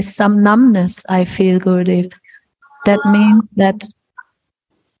time, there is some numbness, I feel, Gurudev. That means that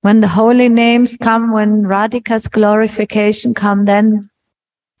when the holy names come, when Radhika's glorification come, then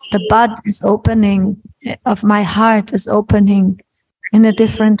the bud is opening, of my heart is opening in a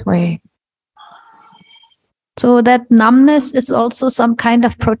different way. So that numbness is also some kind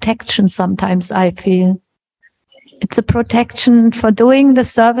of protection sometimes, I feel. It's a protection for doing the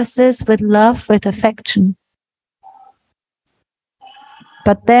services with love, with affection.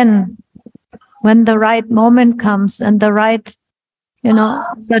 But then, when the right moment comes and the right,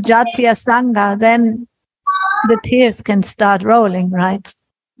 Sajatya Sangha, then the tears can start rolling, right?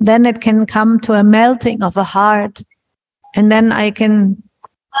 Then it can come to a melting of a heart, and then I can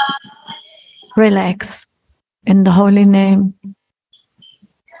relax in the holy name,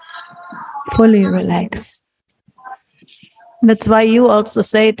 fully relax. That's why you also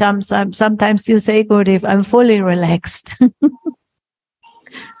say, sometimes you say, Gurudev, I'm fully relaxed.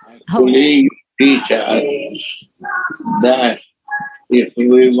 Fully teach us that if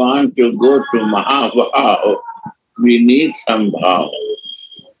we want to go to Mahabhav, we need some bhav,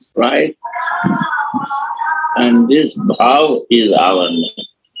 right? And this bhav is our name.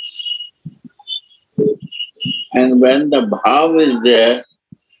 And when the bhav is there,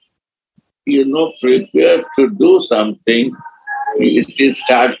 prepared to do something, it will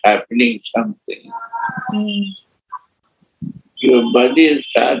start happening something. Your body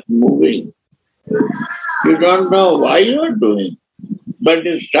starts moving. You don't know why you are doing, but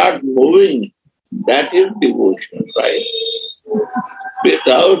it starts moving. That is devotion, right?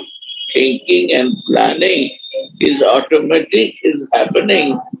 Without thinking and planning, is automatic, is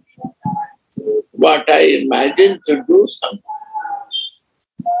happening. What I imagine to do something.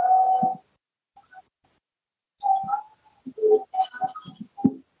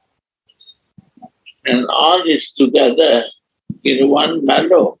 And all is together in one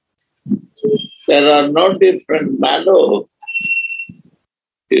mellow. There are no different mellow.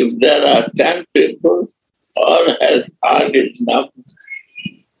 If there are 10 people, all has heart enough.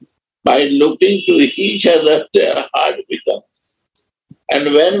 By looking to each other, their heart becomes.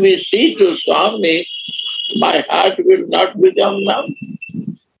 And when we see to Swami, my heart will not become numb.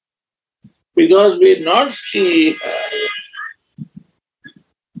 Because we not see her.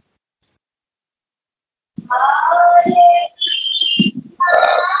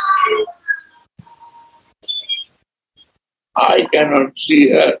 I cannot see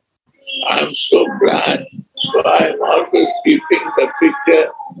her. I'm so blind. So I'm always keeping the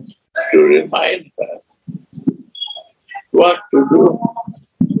picture to remind her what to do.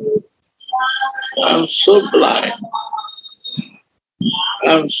 I'm so blind.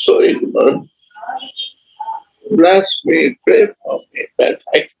 I'm so ignorant. Bless me, pray for me that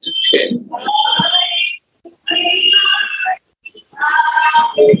I can change my life.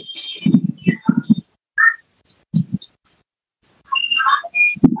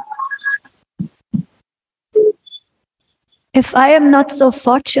 If I am not so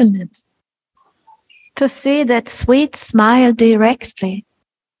fortunate to see that sweet smile directly,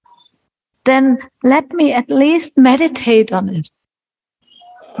 then let me at least meditate on it.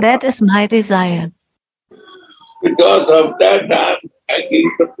 That is my desire. Because of that, I'm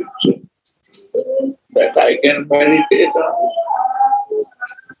taking the picture that I can meditate on.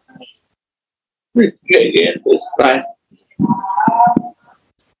 Which again this time.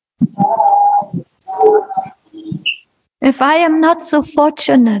 If I am not so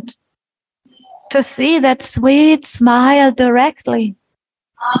fortunate to see that sweet smile directly,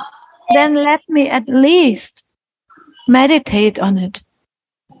 then let me at least meditate on it.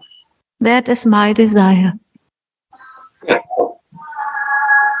 That is my desire.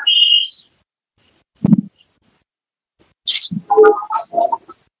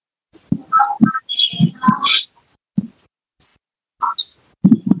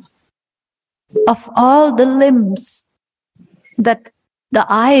 Of all the limbs, that the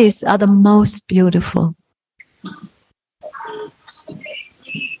eyes are the most beautiful.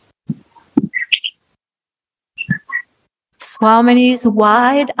 Swamini's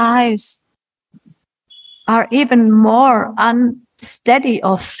wide eyes are even more unsteady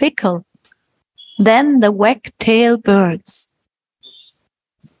or fickle than the wag-tailed birds.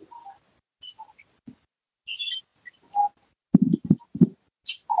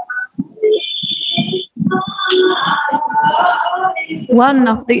 One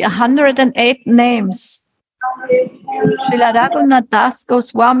of the 108 names Srila Raghunath Das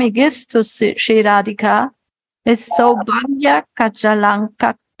Goswami gives to Sri Radhika is Saubhagya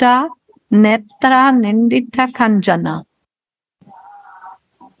Kajalankakta Netra Nindita Kanjana.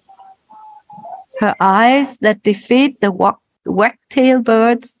 Her eyes that defeat the wag-tailed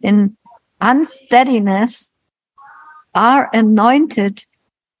birds in unsteadiness are anointed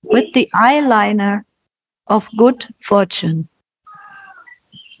with the eyeliner of good fortune.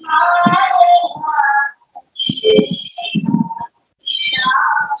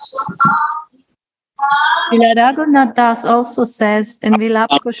 Srila Raghunath Das also says in Vilap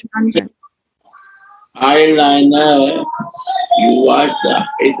Kushmanjali, Eyeliner, you watch the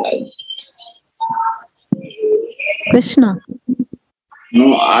eyeliner. Krishna.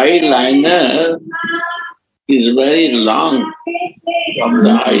 No, eyeliner is very long from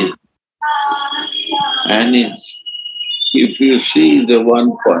the eyes. And if you see the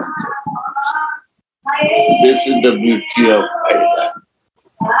one point, this is the beauty of eyeliner.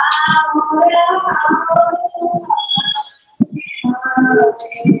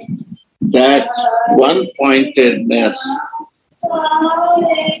 That one-pointedness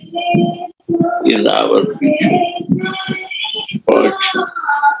is our future fortune.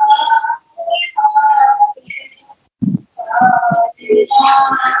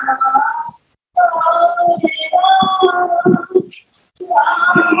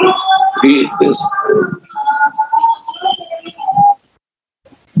 Read this.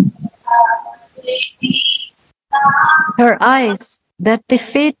 Her eyes that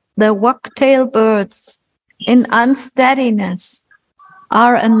defeat the wag-tailed birds in unsteadiness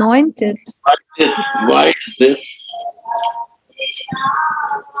are anointed. Why is this?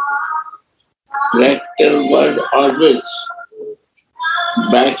 Wag-tailed bird always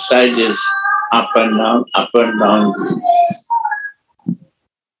backside is up and down.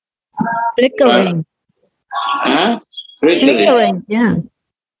 Flickering. Flickering, yeah.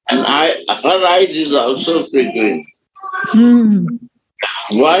 And her eyes is also flickering. Hmm.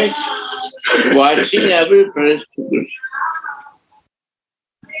 Why? Watching every place.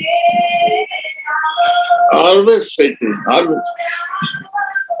 Always flickering, always.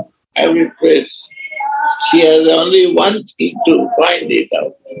 Every place. She has only one thing to find it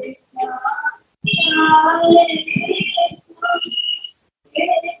out.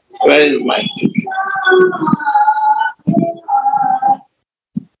 Where is my teacher?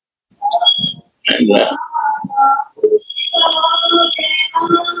 And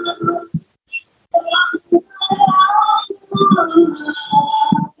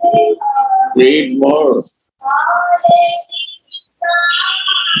read more.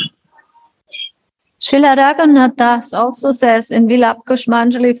 Srila Raghunath Das also says in Vilap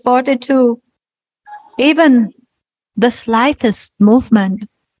Kushmanjali 42, even the slightest movement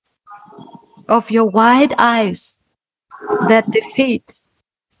of your wide eyes that defeat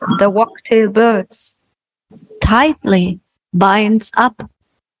the wag-tailed birds tightly binds up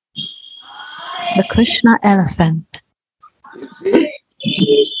the Krishna elephant.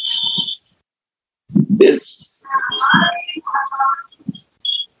 This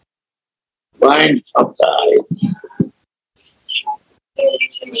binds up the eyes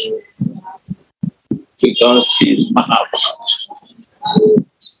because she's Mahabharata.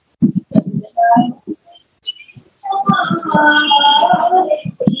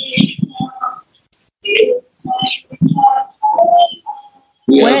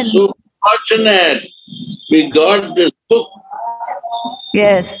 We When? are so fortunate. We got this book.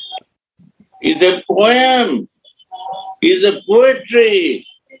 Yes. It's a poem. It's a poetry.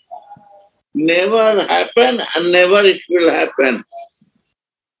 Never happened and never it will happen.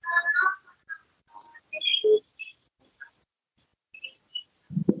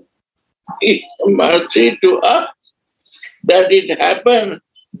 It's a mercy to us that it happened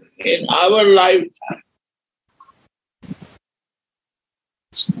in our lifetime.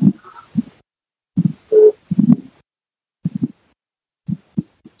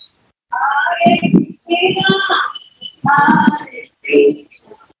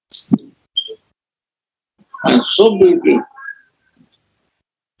 And so beautiful.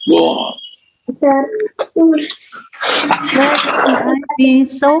 Go on. Where can I be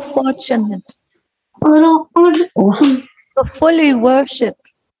so fortunate to fully worship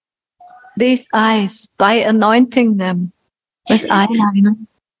these eyes by anointing them with eyeliner?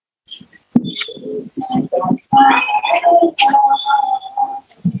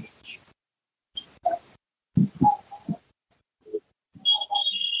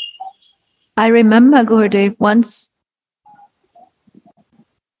 I remember, Gurudev, once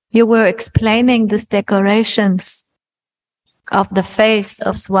you were explaining these decorations of the face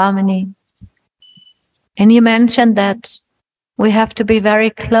of Swamini. And you mentioned that we have to be very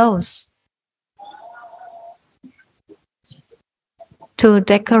close to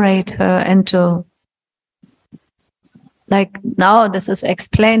decorate her and to, like now this is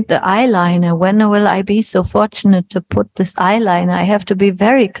explained, the eyeliner. When will I be so fortunate to put this eyeliner? I have to be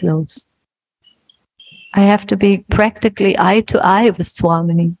very close. I have to be practically eye to eye with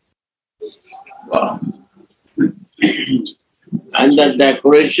Swamini. Wow. And the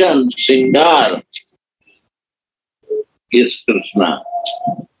decoration, Singar, is Krishna.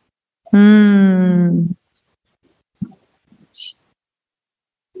 Hmm.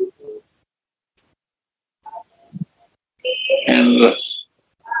 And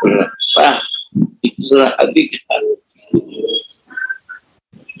Rasa is Radha.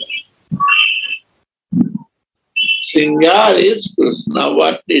 Singar is Krishna.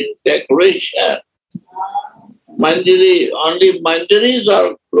 What is decoration? Manjari, only Manjaris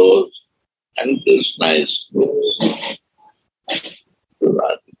are close and Krishna is close to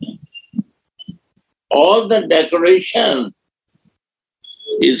Radha. All the decoration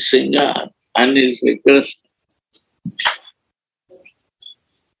is Singar and is Krishna.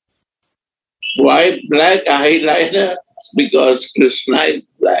 White, black eyeliner because Krishna is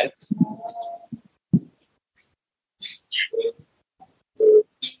black.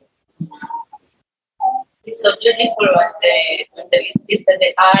 It's so beautiful when there is this that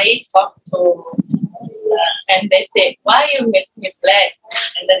the eye talk to and they say, why you make me black?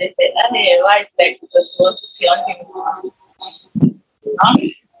 And then they say, why black? Because you want to see on him. No?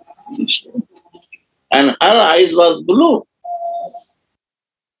 And her eyes was blue.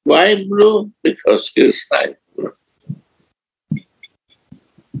 Why blue? Because Krishna is blue.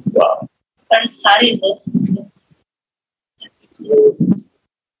 Wow. And sari is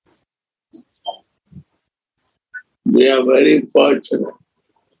We are very fortunate.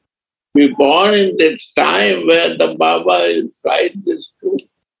 We born in this time where the Baba is right this too.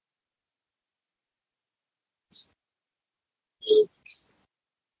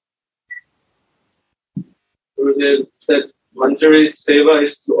 Gurudev said Manjari's seva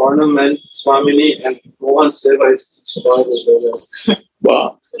is to ornament Swamini and Mohan's seva is to spoil the Veda.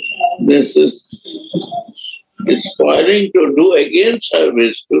 Wow. This is inspiring to do again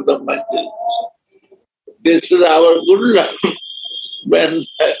service to the Manjari. This is our good luck. When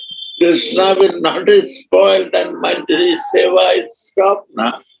Krishna will not be spoiled and Manjari's seva is stopped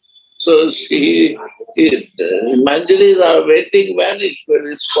now. So Manjaris are waiting when it will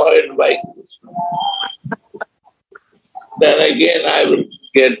be spoiled by Krishna. Then again I will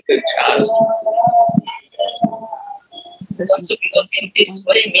get the chance. also because in this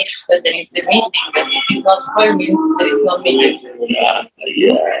way means that there is the meeting, but if it's not spoiled means there is no meeting.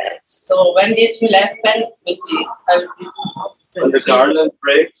 Yes. So when this will happen, I will be When the garland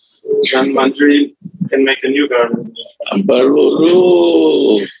breaks, then Manjari can make a new garland.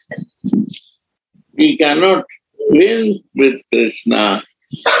 Baruru. We cannot win with Krishna.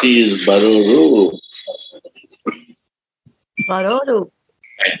 He is Baruru. Baroru.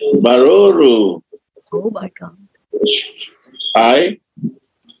 Baruru. Oh my God. I.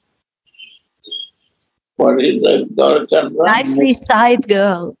 What is that? Gaurachandra? Nicely side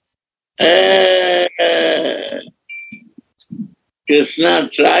girl. Krishna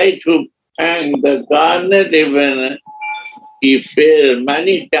tried to hang the garnet even He failed.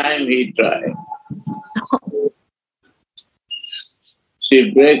 Many times he tried.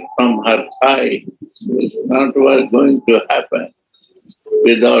 She break from her thigh. It's not what going to happen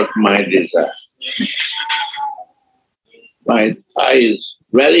without my desire. My thigh is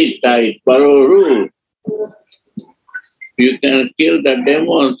very tight. Paruru. You can kill the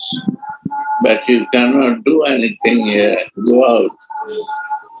demons, but you cannot do anything here. Go out.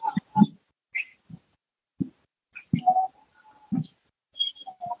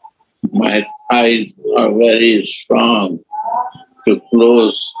 My thighs are very strong to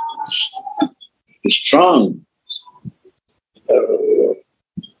close. Strong.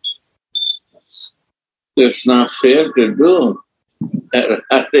 It's not fair to do.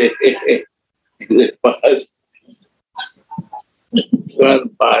 One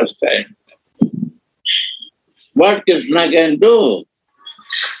pastime. What Krishna can do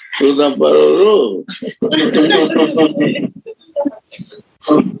to the Paruru?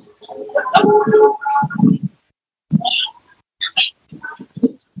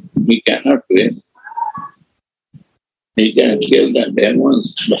 He cannot win. He can kill the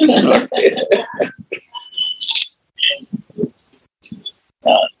demons, but not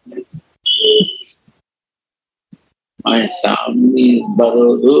my Swami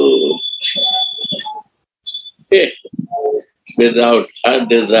Paruru. Without her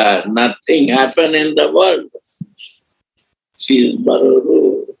desire, nothing happen in the world. She is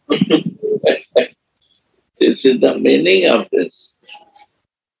Paruru. This is the meaning of this.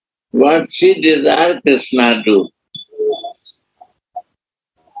 What she desires, Krishna do.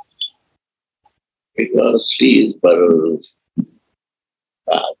 Because she is Paruru.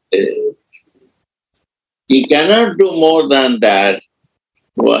 He cannot do more than that,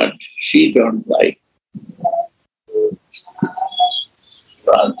 what she don't like.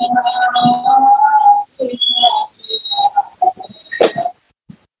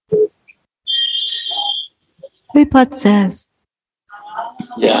 Sripad says,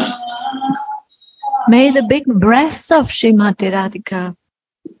 Yeah. may the big breasts of Srimati Radhika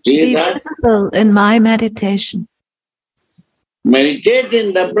be visible in my meditation. Meditate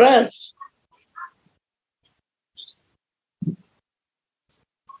in the breath.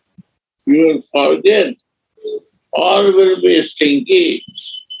 You will forget. All will be stinky.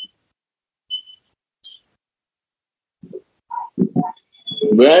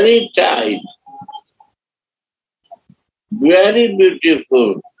 Very tight. Very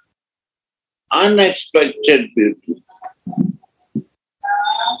beautiful. Unexpected beauty.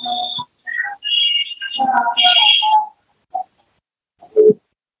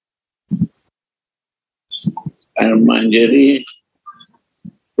 And Manjari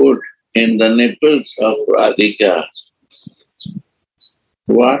put in the nipples of Radhika.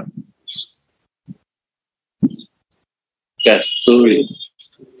 What? Kasturi.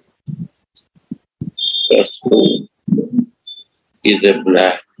 Kasturi is a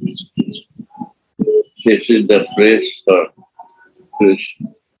black. This is the place for Krishna.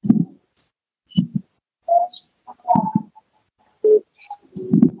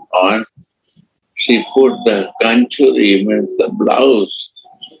 And she put the kanchuri, means the blouse,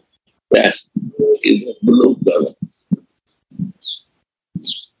 that is a blue color.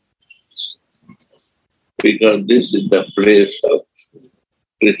 Because this is the place of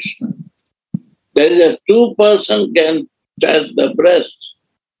Krishna. There is a two person can touch the breast.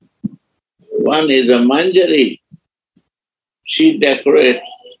 One is a Manjari. She decorates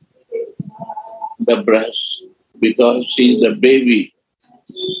the breast because she is a baby.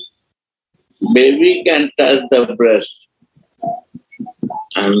 Baby can touch the breast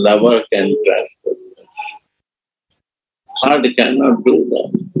and lover can touch the breast. Heart cannot do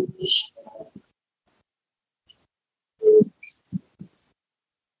that.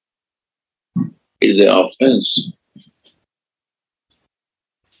 Is an offense.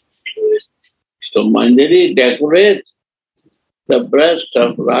 So Manjari decorates the breast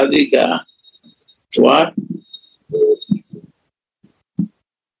of Radhika. What?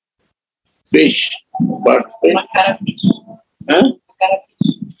 Fish. What fish? Makara fish. Huh? Makara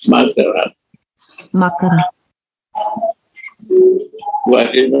fish. Makara. Makara.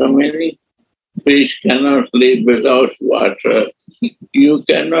 What is the meaning? Fish cannot live without water. You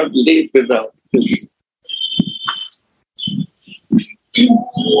cannot live without fish.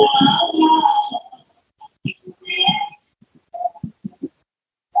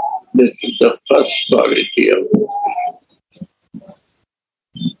 This is the first quality of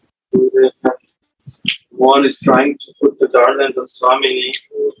One is trying to put the garland of Swamini.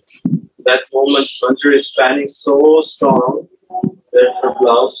 That moment, Manjari is fanning so strong that her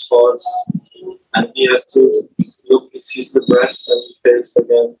blouse falls, and he has to look, he sees the breast and he fades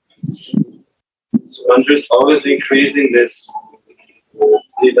again. So Mantra is always increasing this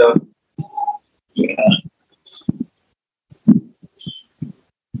Lila. Yeah.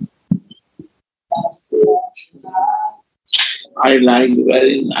 I like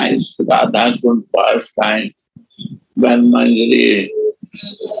very nice Radha Kund pastime when Manjari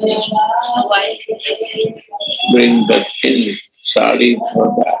bring the thin sari for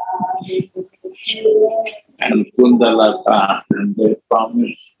that and Kundalata, and they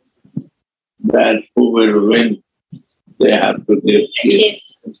promise that who will win, they have to give kiss.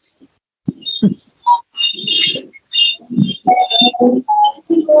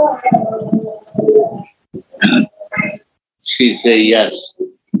 And she say yes.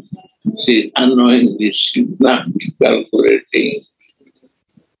 She unknowingly, she's not calculating.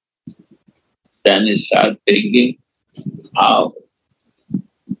 Then he start thinking, how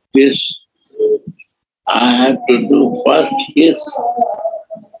this I have to do first kiss.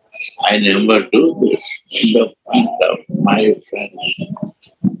 I never do this in the front of my friends.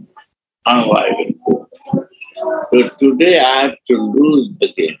 How I will do. So today I have to lose the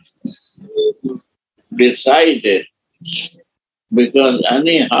game. Decided, because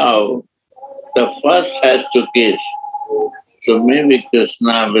anyhow the first has to kiss. So maybe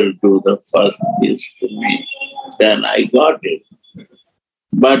Krishna will do the first kiss to me. Then I got it.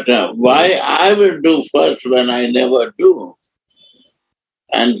 But why I will do first when I never do?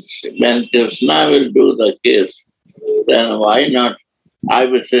 And when Krishna will do the kiss, then why not? I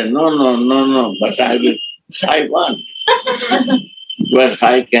will say, no, but I want. But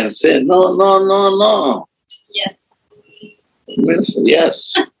I can say, no. Yes. Means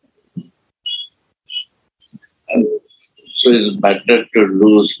yes. And so it's better to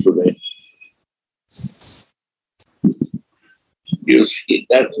lose today. You see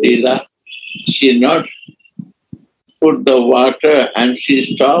that Leela, she not put the water and she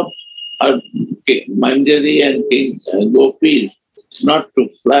stopped her Manjari and Gopis not to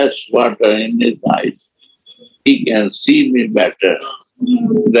flash water in his eyes. He can see me better.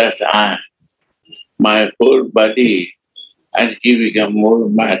 That my whole body, and he become more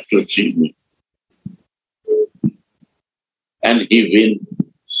mad to see me. And he win.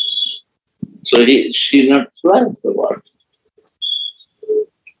 So she not flash the water.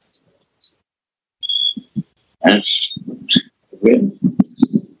 And win.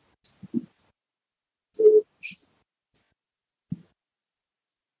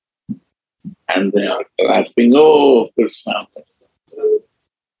 And they are clapping, oh, Krishna.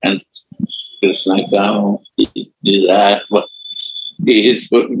 And Krishna comes, he desires, he is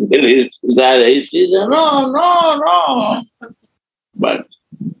fulfilling his desire. He says, no. But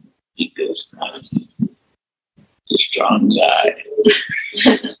Krishna is a strong guy.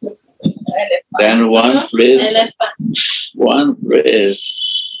 Then one place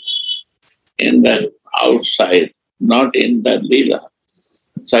in the outside, not in the Leela.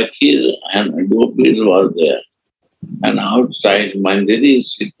 Sakhis and Gopis was there. And outside Manjari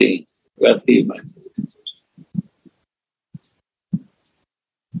is sitting, Rati Manjari.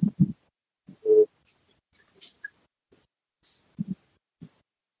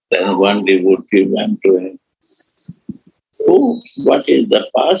 Then one devotee went to him. Oh, what is the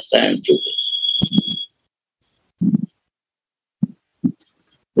pastime today?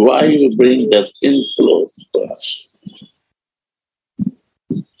 Why you bring the thin clothes to us?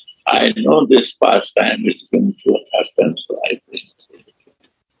 I know this pastime is going to happen, so I bring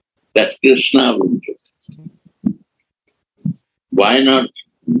that Krishna will do. Why not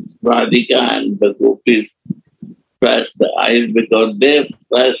Radhika and the Gopis flash the eyes? Because they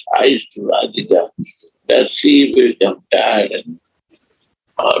flash eyes to Radhika, that she will become tired and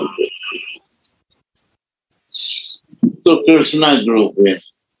all this. So Krishna grew in.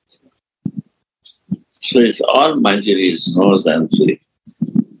 So it's all Manjari's knows and see.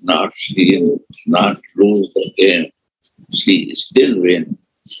 Not see, not lose the game. She still win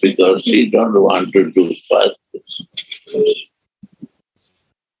because she don't want to do first.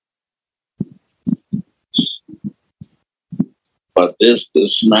 For this,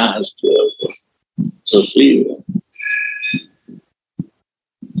 Krishna has to have. So she wins.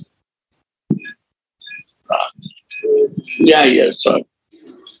 Yeah, sorry.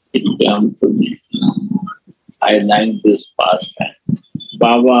 It comes to me. I like this pastime.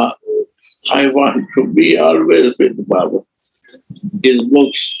 Baba, I want to be always with Baba. His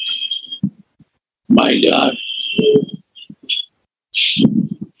books, my God.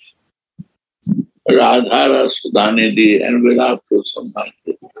 Radha, Sudhanidhi, and Vilapur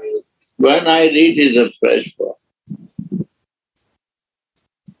Samadhi. When I read, is a fresh book.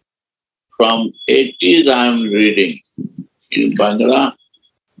 from 80s I am reading in Bangla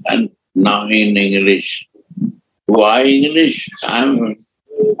and now in English. Why English?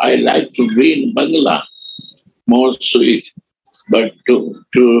 I like to read Bangla, more sweet, but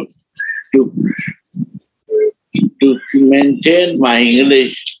to maintain my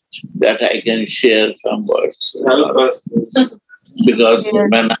English, that I can share some words. Help us. Because Yes.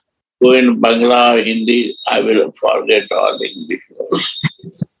 when I go in Bangla or Hindi, I will forget all English words.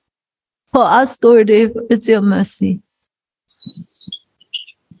 For us, Gurudev, it's your mercy.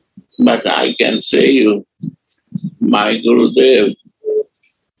 But I can say you, my Gurudev,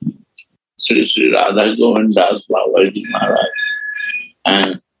 Sri Radha Govindas Babaji Maharaj,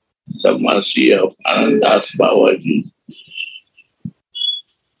 and the mercy of Anandas Babaji.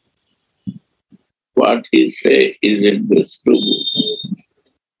 What he say is in this two books.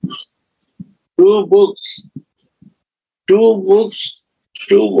 Two books. Two books.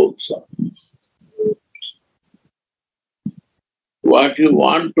 Two books. What you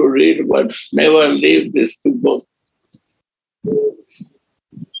want to read, but never leave these two books.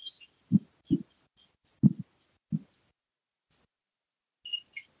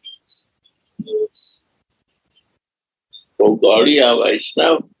 For Gaudiya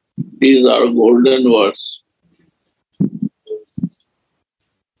Vaishnava, these are golden words.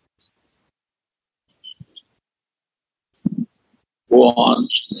 Go on.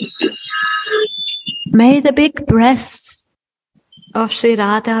 May the big breasts of Sri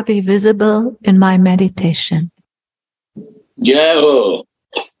Radha be visible in my meditation. Yeah.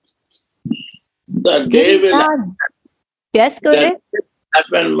 The day will Giridhari. Yes, Gurudev?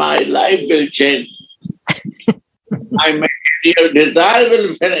 happen, my life will change. My material desire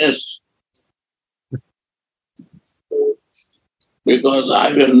will finish. Because I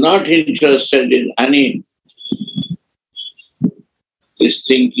am not interested in any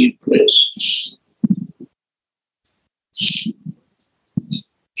stinky place.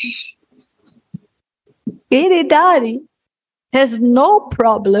 Giridhari has no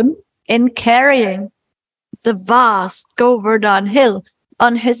problem in carrying the vast Govardhan hill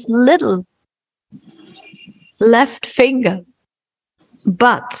on his little left finger.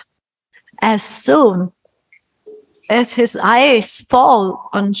 But as soon as his eyes fall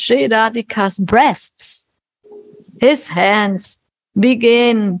on Sri Radhika's breasts, his hands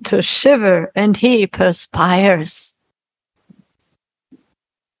begin to shiver and he perspires.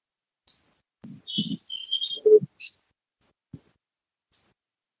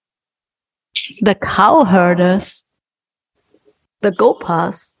 The cowherders, the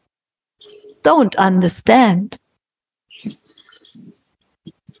gopas, don't understand.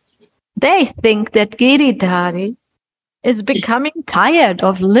 They think that Giridhari is becoming tired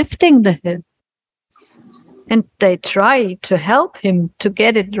of lifting the hill. And they try to help him to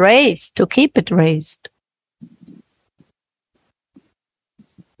get it raised, to keep it raised.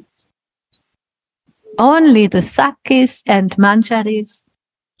 Only the Sakis and Manjaris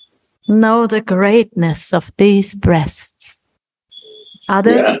know the greatness of these breasts.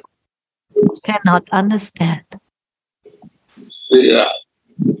 Others cannot understand. Yeah.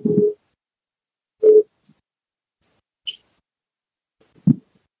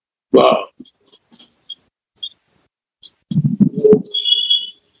 Wow.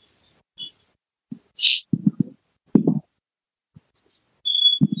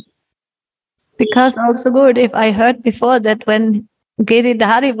 Because also good, if I heard before that when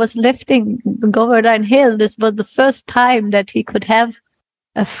Giridhari was lifting Govardhan Hill, this was the first time that he could have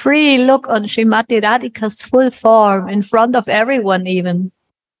a free look on Srimati Radhika's full form in front of everyone even.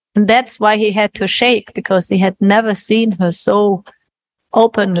 And that's why he had to shake, because he had never seen her so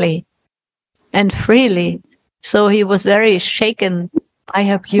openly and freely. So he was very shaken by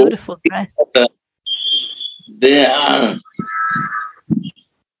her beautiful dress. They are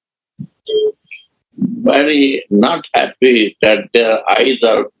very not happy that their eyes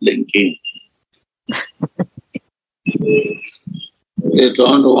are blinking. They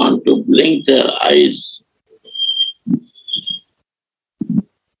don't want to blink their eyes.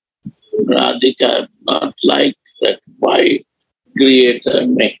 Radhika not like that. Why, Creator,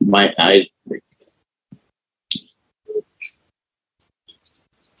 make my eyes blink?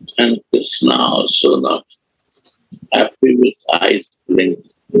 And Krishna also not happy with eyes blinking.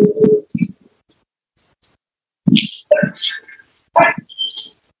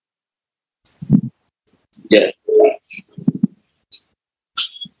 Yeah.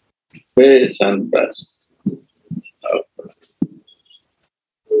 Face and breast.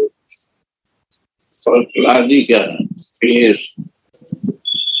 For Radhika, face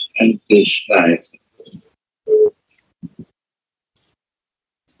and Krishna.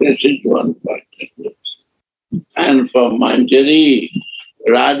 This is one part. And for Manjari,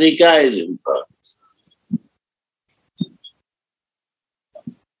 Radhika is important.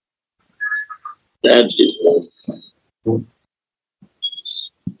 That is one.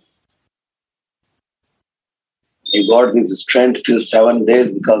 He got this strength till 7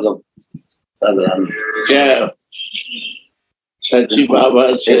 days because of Radharani. Yeah. Sachi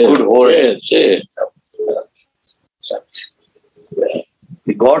Baba said, could hold say.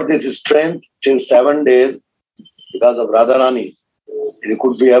 He got this strength till 7 days because of Radharani. He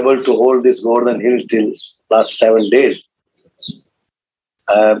could be able to hold this golden hill till last 7 days.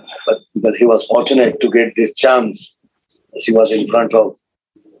 But he was fortunate to get this chance. She was in front of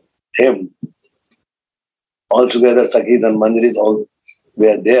him. Altogether, Sakit and Mandiris all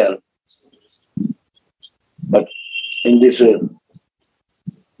were there. But in this,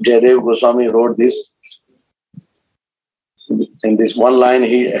 Jayadev Goswami wrote this. In this one line,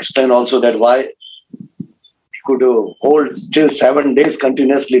 he explained also that why he could hold still 7 days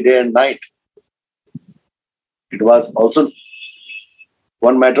continuously, day and night. It was also,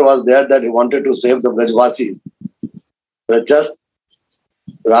 one matter was there that he wanted to save the Brajvasis. But just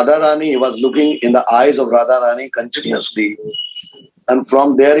Radharani, he was looking in the eyes of Radharani continuously. And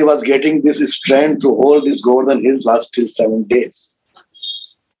from there he was getting this strength to hold this golden hill last till 7 days.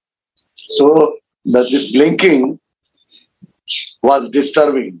 So that this blinking was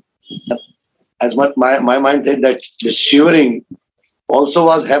disturbing. As much my mind said that the shivering also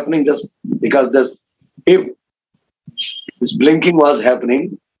was happening just because if this blinking was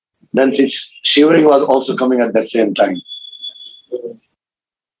happening, then this shivering was also coming at the same time.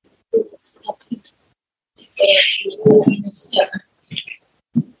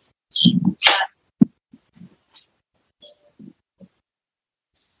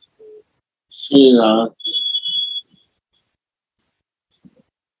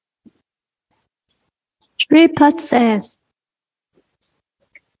 Sripad says,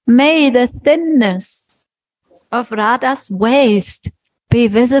 may the thinness of Radha's waist be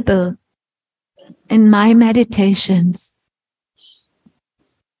visible in my meditations.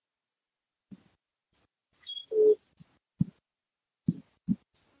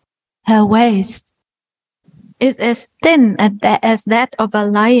 Her waist is as thin as that of a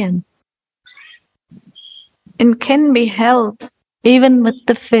lion and can be held even with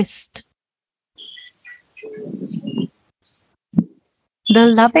the fist. The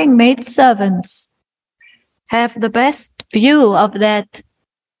loving maidservants have the best view of that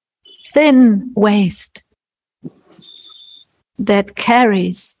thin waist that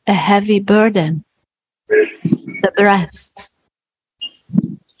carries a heavy burden, the breasts,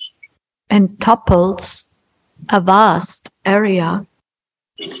 and topples a vast area,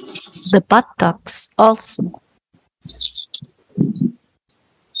 the buttocks also.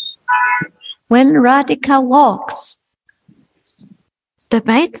 When Radhika walks, the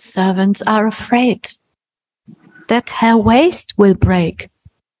maidservants are afraid that her waist will break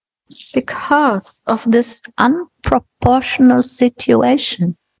because of this unproportional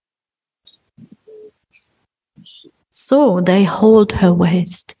situation. So they hold her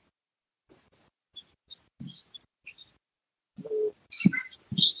waist.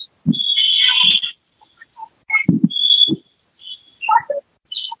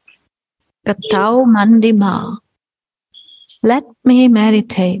 Katau Mandima, let me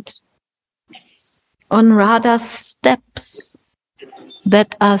meditate on Radha's steps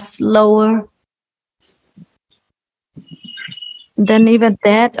that are slower than even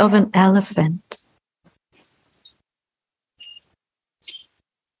that of an elephant.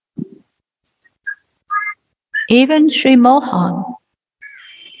 Even Sri Mohan,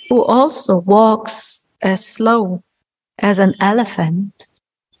 who also walks as slow as an elephant,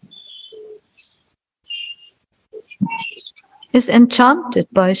 is enchanted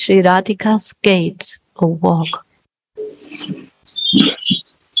by Sri Radhika's gait or walk.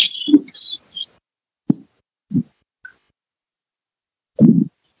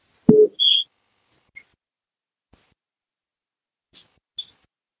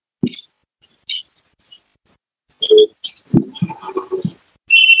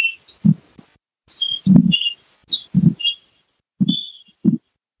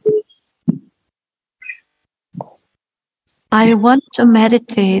 I want to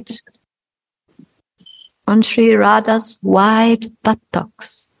meditate on Sri Radha's wide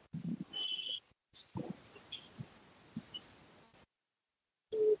buttocks.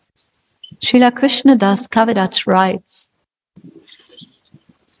 Srila Krishnadas Kaviraj writes,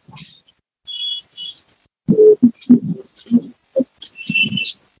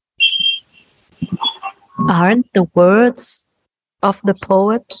 aren't the words of the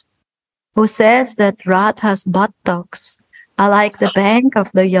poet who says that Radha's buttocks are like the bank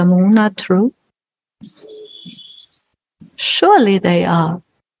of the Yamuna true? Surely they are.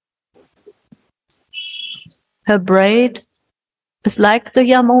 Her braid is like the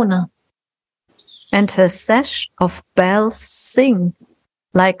Yamuna, and her sash of bells sing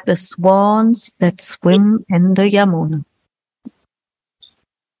like the swans that swim in the Yamuna.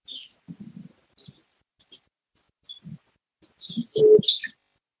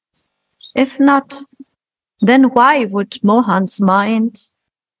 If not, then why would Mohan's mind,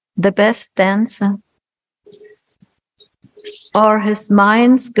 the best dancer, or his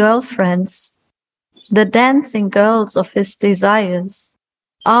mind's girlfriends, the dancing girls of his desires,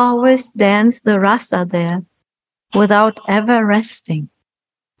 always dance the rasa there without ever resting?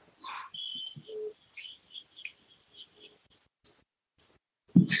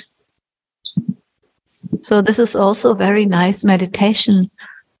 So this is also very nice meditation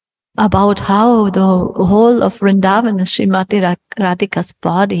about how the whole of Vrindavan is Srimati Radhika's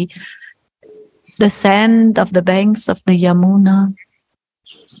body, the sand of the banks of the Yamuna,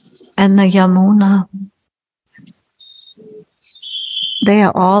 and the Yamuna. They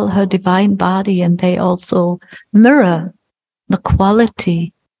are all her divine body, and they also mirror the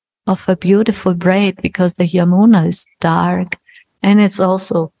quality of her beautiful braid, because the Yamuna is dark and it's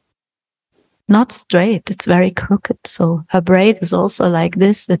also not straight, it's very crooked. So her braid is also like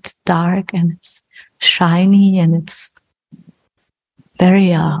this, it's dark and it's shiny and it's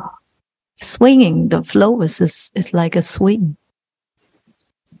very swinging. The flow is like a swing.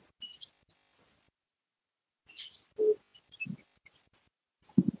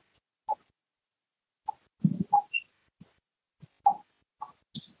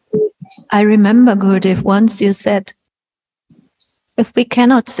 I remember, Gurudev, once you said, if we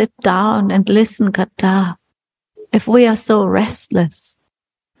cannot sit down and listen katha, if we are so restless,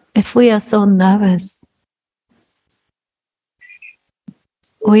 if we are so nervous,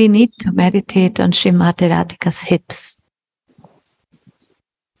 we need to meditate on Srimati Radhika's hips.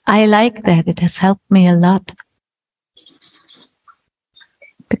 I like that. It has helped me a lot,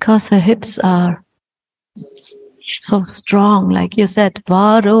 because her hips are so strong, like you said,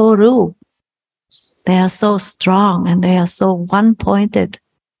 Varoru. They are so strong and they are so one-pointed.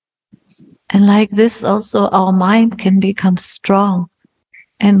 And like this also our mind can become strong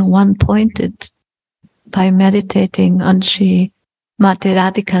and one-pointed by meditating on Srimati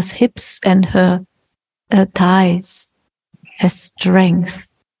Radhika's hips and her thighs, her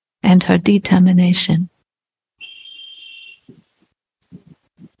strength and her determination.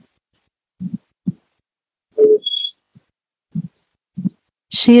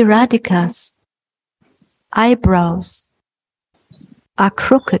 Sri Radhika's eyebrows are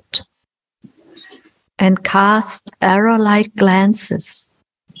crooked and cast arrow-like glances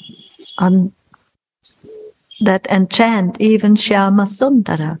on that enchant even Shyama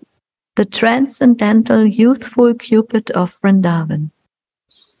Sundara, the transcendental youthful Cupid of Vrindavan.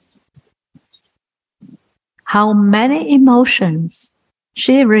 How many emotions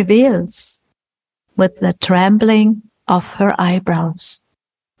she reveals with the trembling of her eyebrows.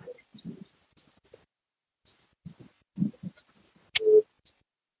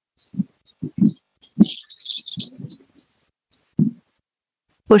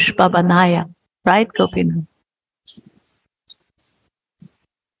 Pushpabanaya, right, Gopinath?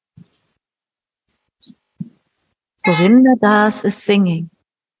 Govinda Das is singing.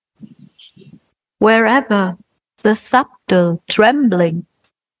 Wherever the subtle trembling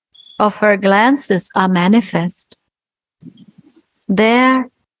of her glances are manifest, there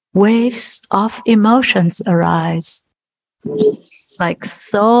waves of emotions arise, like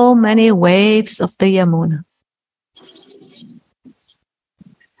so many waves of the Yamuna.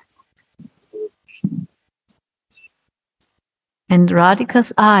 And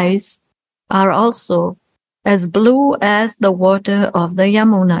Radhika's eyes are also as blue as the water of the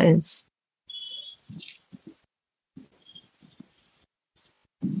Yamuna is.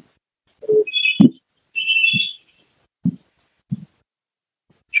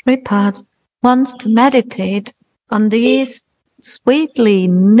 Shripad wants to meditate on these sweetly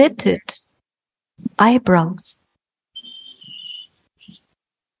knitted eyebrows.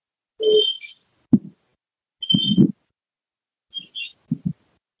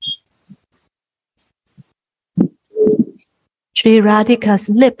 Sri Radhika's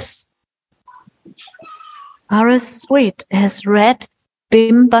lips are as sweet as red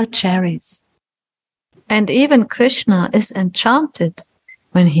bimba cherries, and even Krishna is enchanted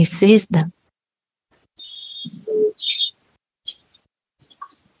when he sees them.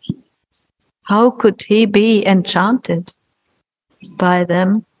 How could he be enchanted by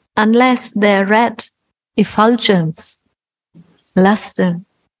them unless their red effulgence, luster,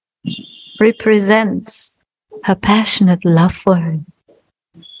 represents her passionate love for him,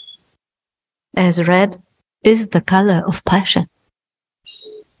 as red is the color of passion.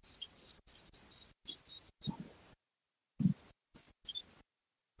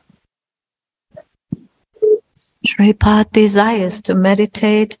 Shripad desires to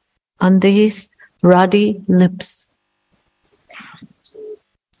meditate on these ruddy lips.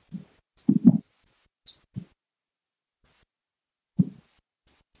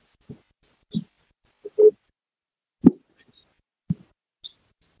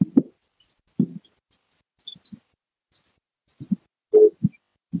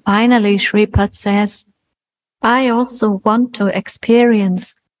 Finally, Shripad says, I also want to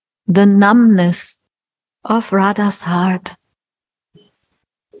experience the numbness of Radha's heart.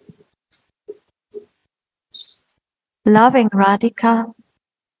 Loving Radhika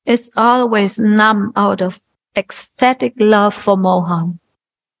is always numb out of ecstatic love for Mohan.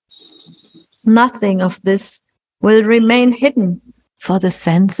 Nothing of this will remain hidden for the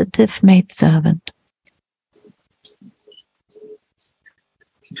sensitive maidservant.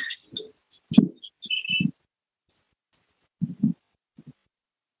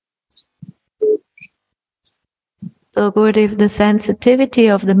 So good if the sensitivity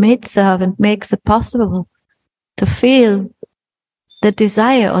of the maidservant makes it possible to feel the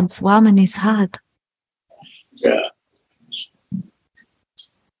desire on Swamini's heart. Yeah.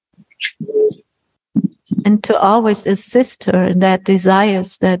 And to always assist her in that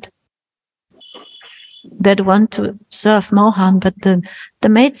desires that want to serve Mohan. But the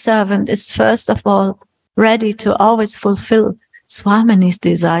maidservant is first of all ready to always fulfill Swamini's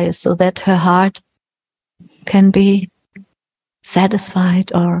desires so that her heart can be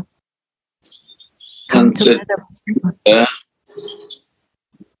satisfied or come together.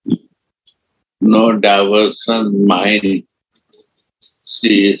 No diversion mind.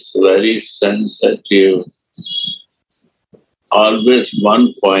 She is very sensitive. Always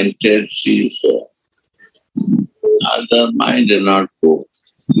one pointed. She is other mind do not go.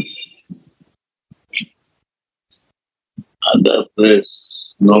 Other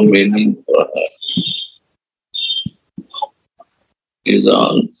place, no meaning for her. Is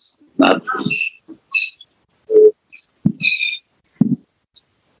all nothing.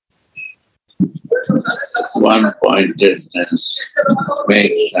 One pointedness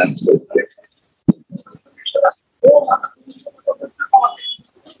makes sense of it.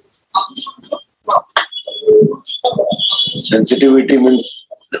 Sensitivity means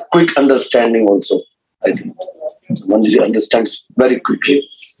quick understanding also, I think. One understands very quickly.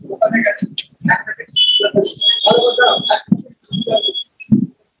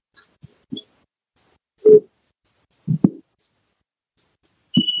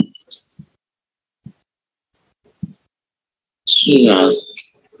 She asked,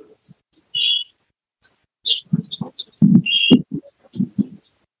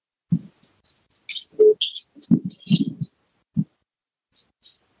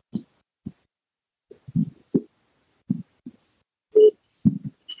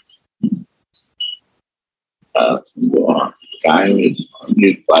 go on. Time is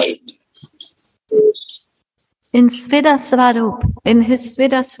only 5 minutes. In Svida Swarup, in his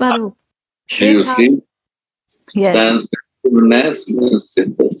Svida Swarup, Do you see? yes. Sensitiveness means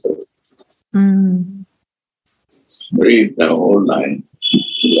synthesis. Read the whole line.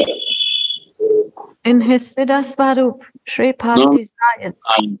 Yeah. In his Siddha Swarup, Shripad desires.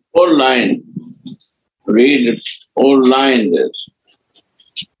 Whole line. Read it. Whole line this.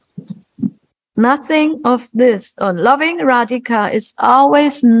 Nothing of this, or loving Radhika, is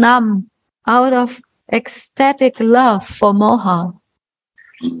always numb out of ecstatic love for Mohan.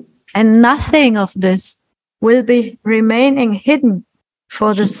 And nothing of this will be remaining hidden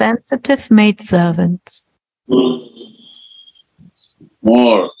for the sensitive maidservants.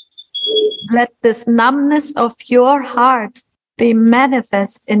 More. Let this numbness of your heart be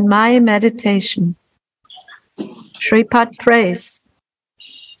manifest in my meditation. Shripad prays.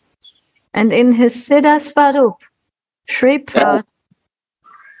 And in his Siddha Swarup, Shripad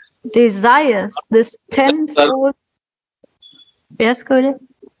desires this tenfold. Yes, Guru?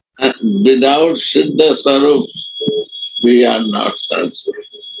 Without Siddha Sarup, we are not sensitive.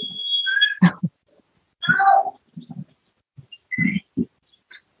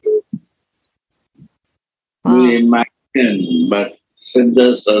 We imagine, but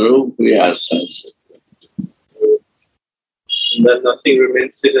Siddha Sarup, we are sensitive. And then nothing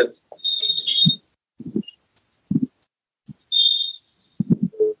remains hidden.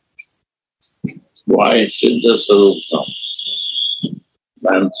 Why Siddha Sarup now?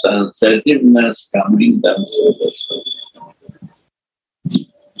 when sensitiveness coming down,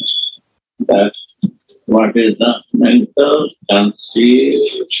 that what is the mental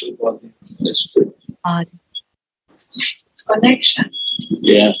conceived Body. Connection.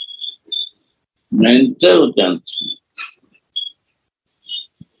 yeah, mental conceived.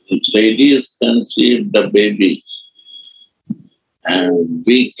 Ladies conceive the baby, and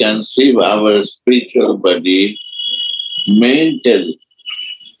we conceive our spiritual body mentally.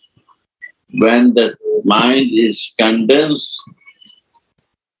 When the mind is condensed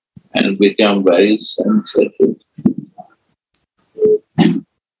and become very sensitive.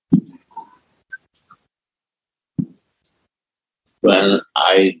 When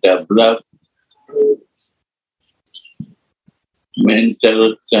I develop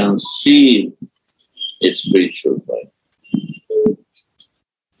mental conceive spiritual body.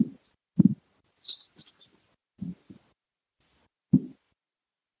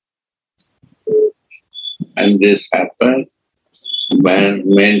 And this happens when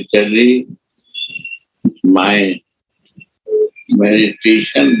mentally my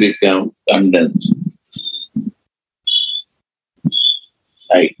meditation becomes condensed.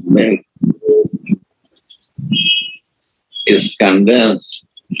 Like milk is condensed.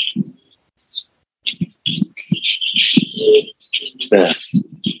 The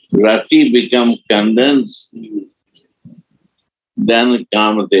rati become condensed, then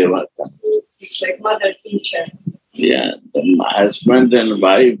Kamadeva comes. It's like mother teacher. Yeah, the husband and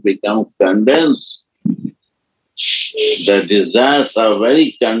wife become condensed. The desires are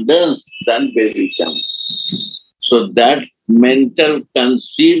very condensed, then baby comes. So that mental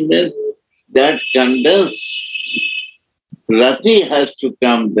conceivement, that condensed rati has to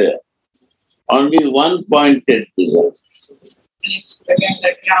come there. Only one pointed desire. It's again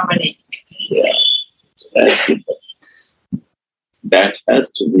like Ramani. Yeah, that has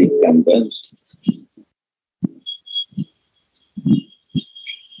to be condensed.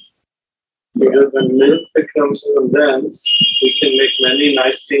 Because when milk becomes condensed, we can make many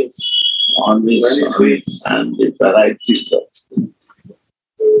nice things. Only Very sweet. And the varieties of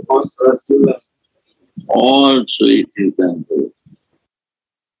On Rasgulla. all sweet you can do.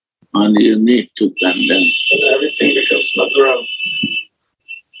 Only you need to condense. And everything becomes natural.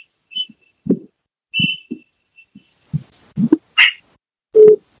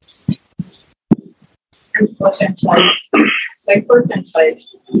 And percent size. Like percent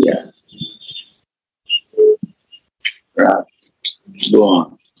size. Yeah. Right. Go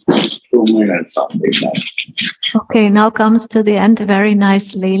on. 2 minutes of that. Okay, now comes to the end a very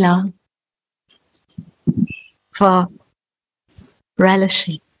nice Leela for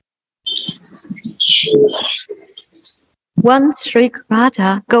relishing. Once Sri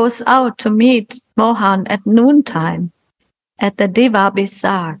Radha goes out to meet Mohan at noontime at the Diva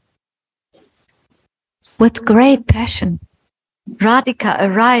Bazaar. With great passion, Radhika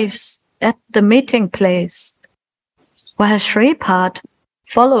arrives at the meeting place, while Shripad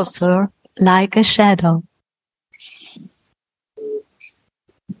follows her like a shadow.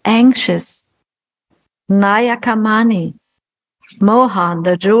 Anxious, Nayakamani, Mohan,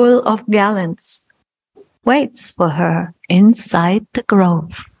 the jewel of gallants, waits for her inside the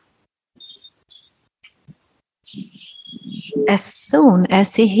grove. As soon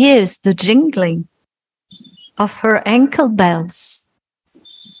as he hears the jingling of her ankle bells,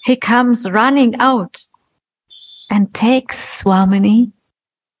 he comes running out and takes Swamini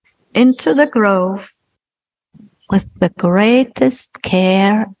into the grove with the greatest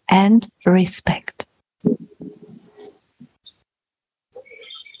care and respect.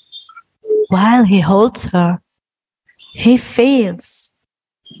 While he holds her, he feels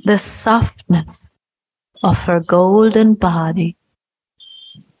the softness of her golden body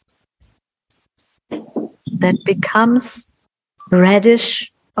that becomes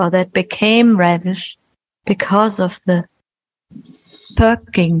reddish, or that became reddish because of the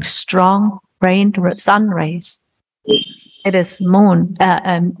perking strong sun rays. It is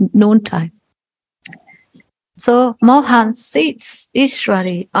noontime. So Mohan seats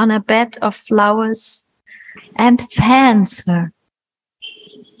Ishwari on a bed of flowers and fans her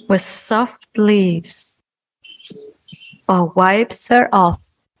with soft leaves, or wipes her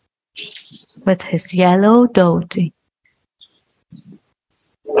off with his yellow dhoti.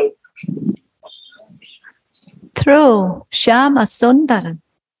 Through Shyama Sundaran,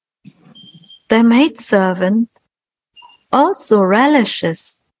 the maidservant also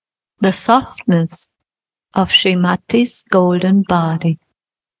relishes the softness of Srimati's golden body.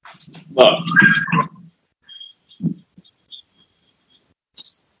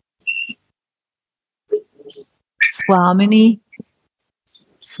 Swamini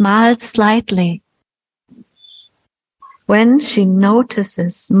smiled slightly when she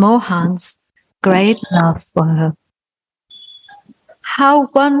notices Mohan's great love for her. How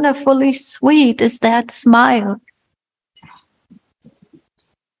wonderfully sweet is that smile!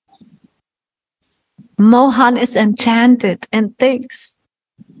 Mohan is enchanted and thinks,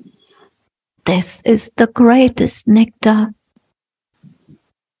 this is the greatest nectar.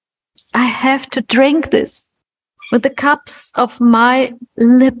 I have to drink this with the cups of my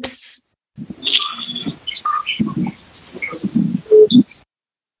lips.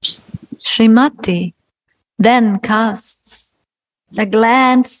 Srimati then casts a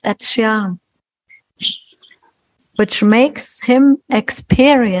glance at Shyam, which makes him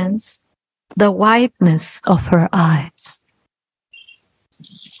experience the whiteness of her eyes.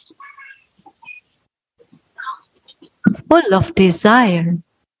 Full of desire,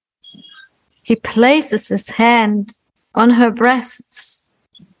 he places his hand on her breasts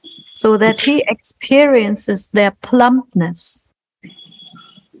so that he experiences their plumpness.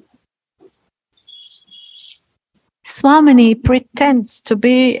 Swamini pretends to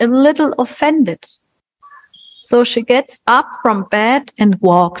be a little offended, so she gets up from bed and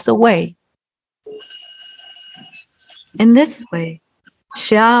walks away. In this way,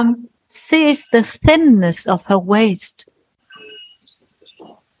 Shyam sees the thinness of her waist,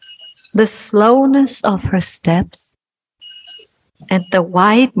 the slowness of her steps, and the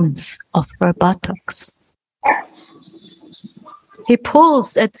wideness of her buttocks. He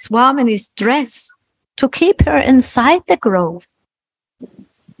pulls at Swamini's dress to keep her inside the grove,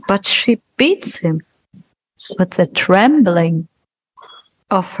 but she beats him with the trembling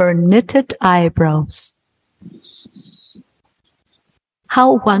of her knitted eyebrows.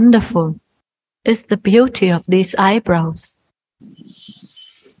 How wonderful is the beauty of these eyebrows!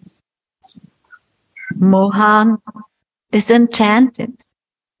 Mohan is enchanted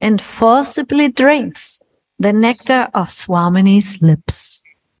and forcibly drinks the nectar of Swamini's lips.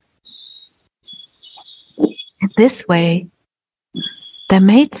 In this way, the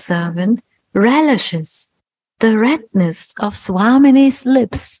maidservant relishes the redness of Swamini's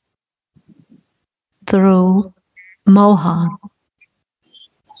lips through Mohan.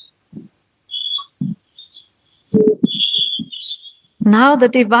 Now the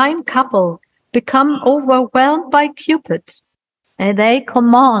divine couple become overwhelmed by Cupid, and they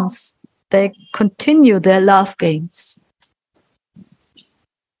continue their love games.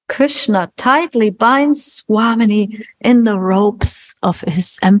 Krishna tightly binds Swamini in the ropes of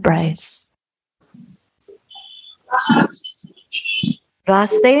his embrace.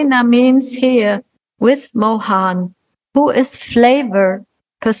 Rasena means here with Mohan, who is flavor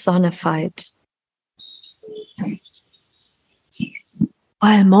personified.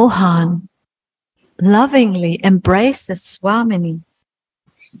 While Mohan lovingly embraces Swamini,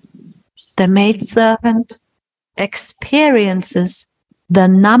 the maidservant experiences the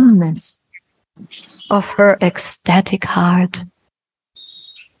numbness of her ecstatic heart.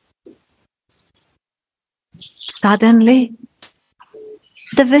 Suddenly,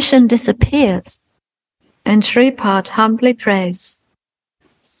 the vision disappears, and Shripad humbly prays,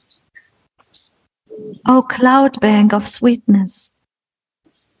 O cloudbank of sweetness,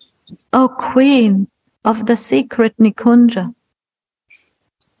 O queen of the secret Nikunja,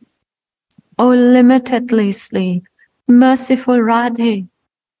 O limitlessly merciful Radha,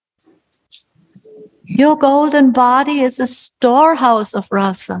 your golden body is a storehouse of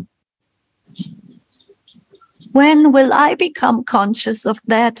rasa. When will I become conscious of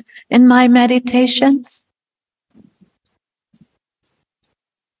that in my meditations?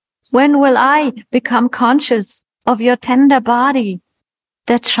 When will I become conscious of your tender body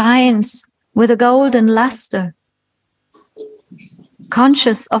that shines with a golden luster?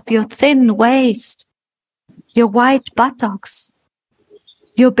 Conscious of your thin waist, your white buttocks,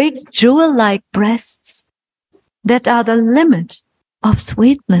 your big jewel-like breasts that are the limit of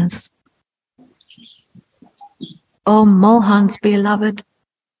sweetness. O Mohan's beloved,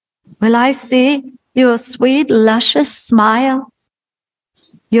 will I see your sweet, luscious smile,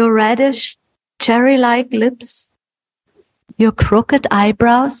 your reddish, cherry-like lips, your crooked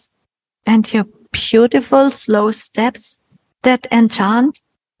eyebrows, and your beautiful, slow steps that enchant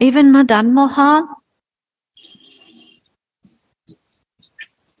even Madan Mohan?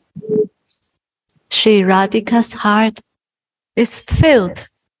 Shri Radhika's heart is filled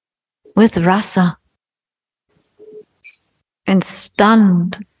with rasa and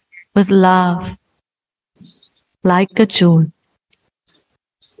stunned with love like a jewel.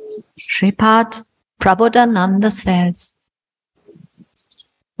 Shripad Prabodhananda says,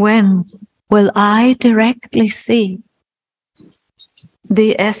 when will I directly see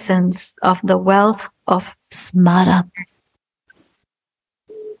the essence of the wealth of Smaran.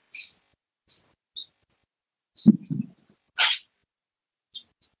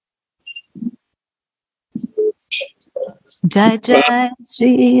 Jai Jai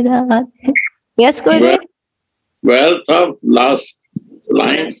Shri Radha. Yes, Gurudev? Wealth of last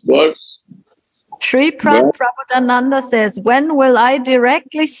line was Sri Prabhupada says, when will I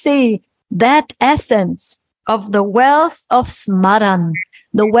directly see that essence of the wealth of Smaran?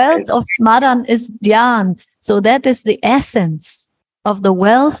 The wealth of Smaran is Dhyan. So that is the essence of the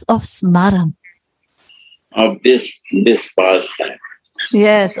wealth of Smaran. of this pastime.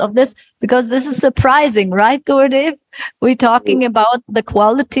 Yes, of this, because this is surprising, right, Gurudev? We're talking about the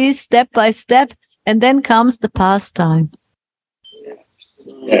qualities step by step, and then comes the pastime.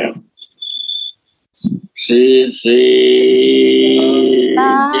 Yeah. See.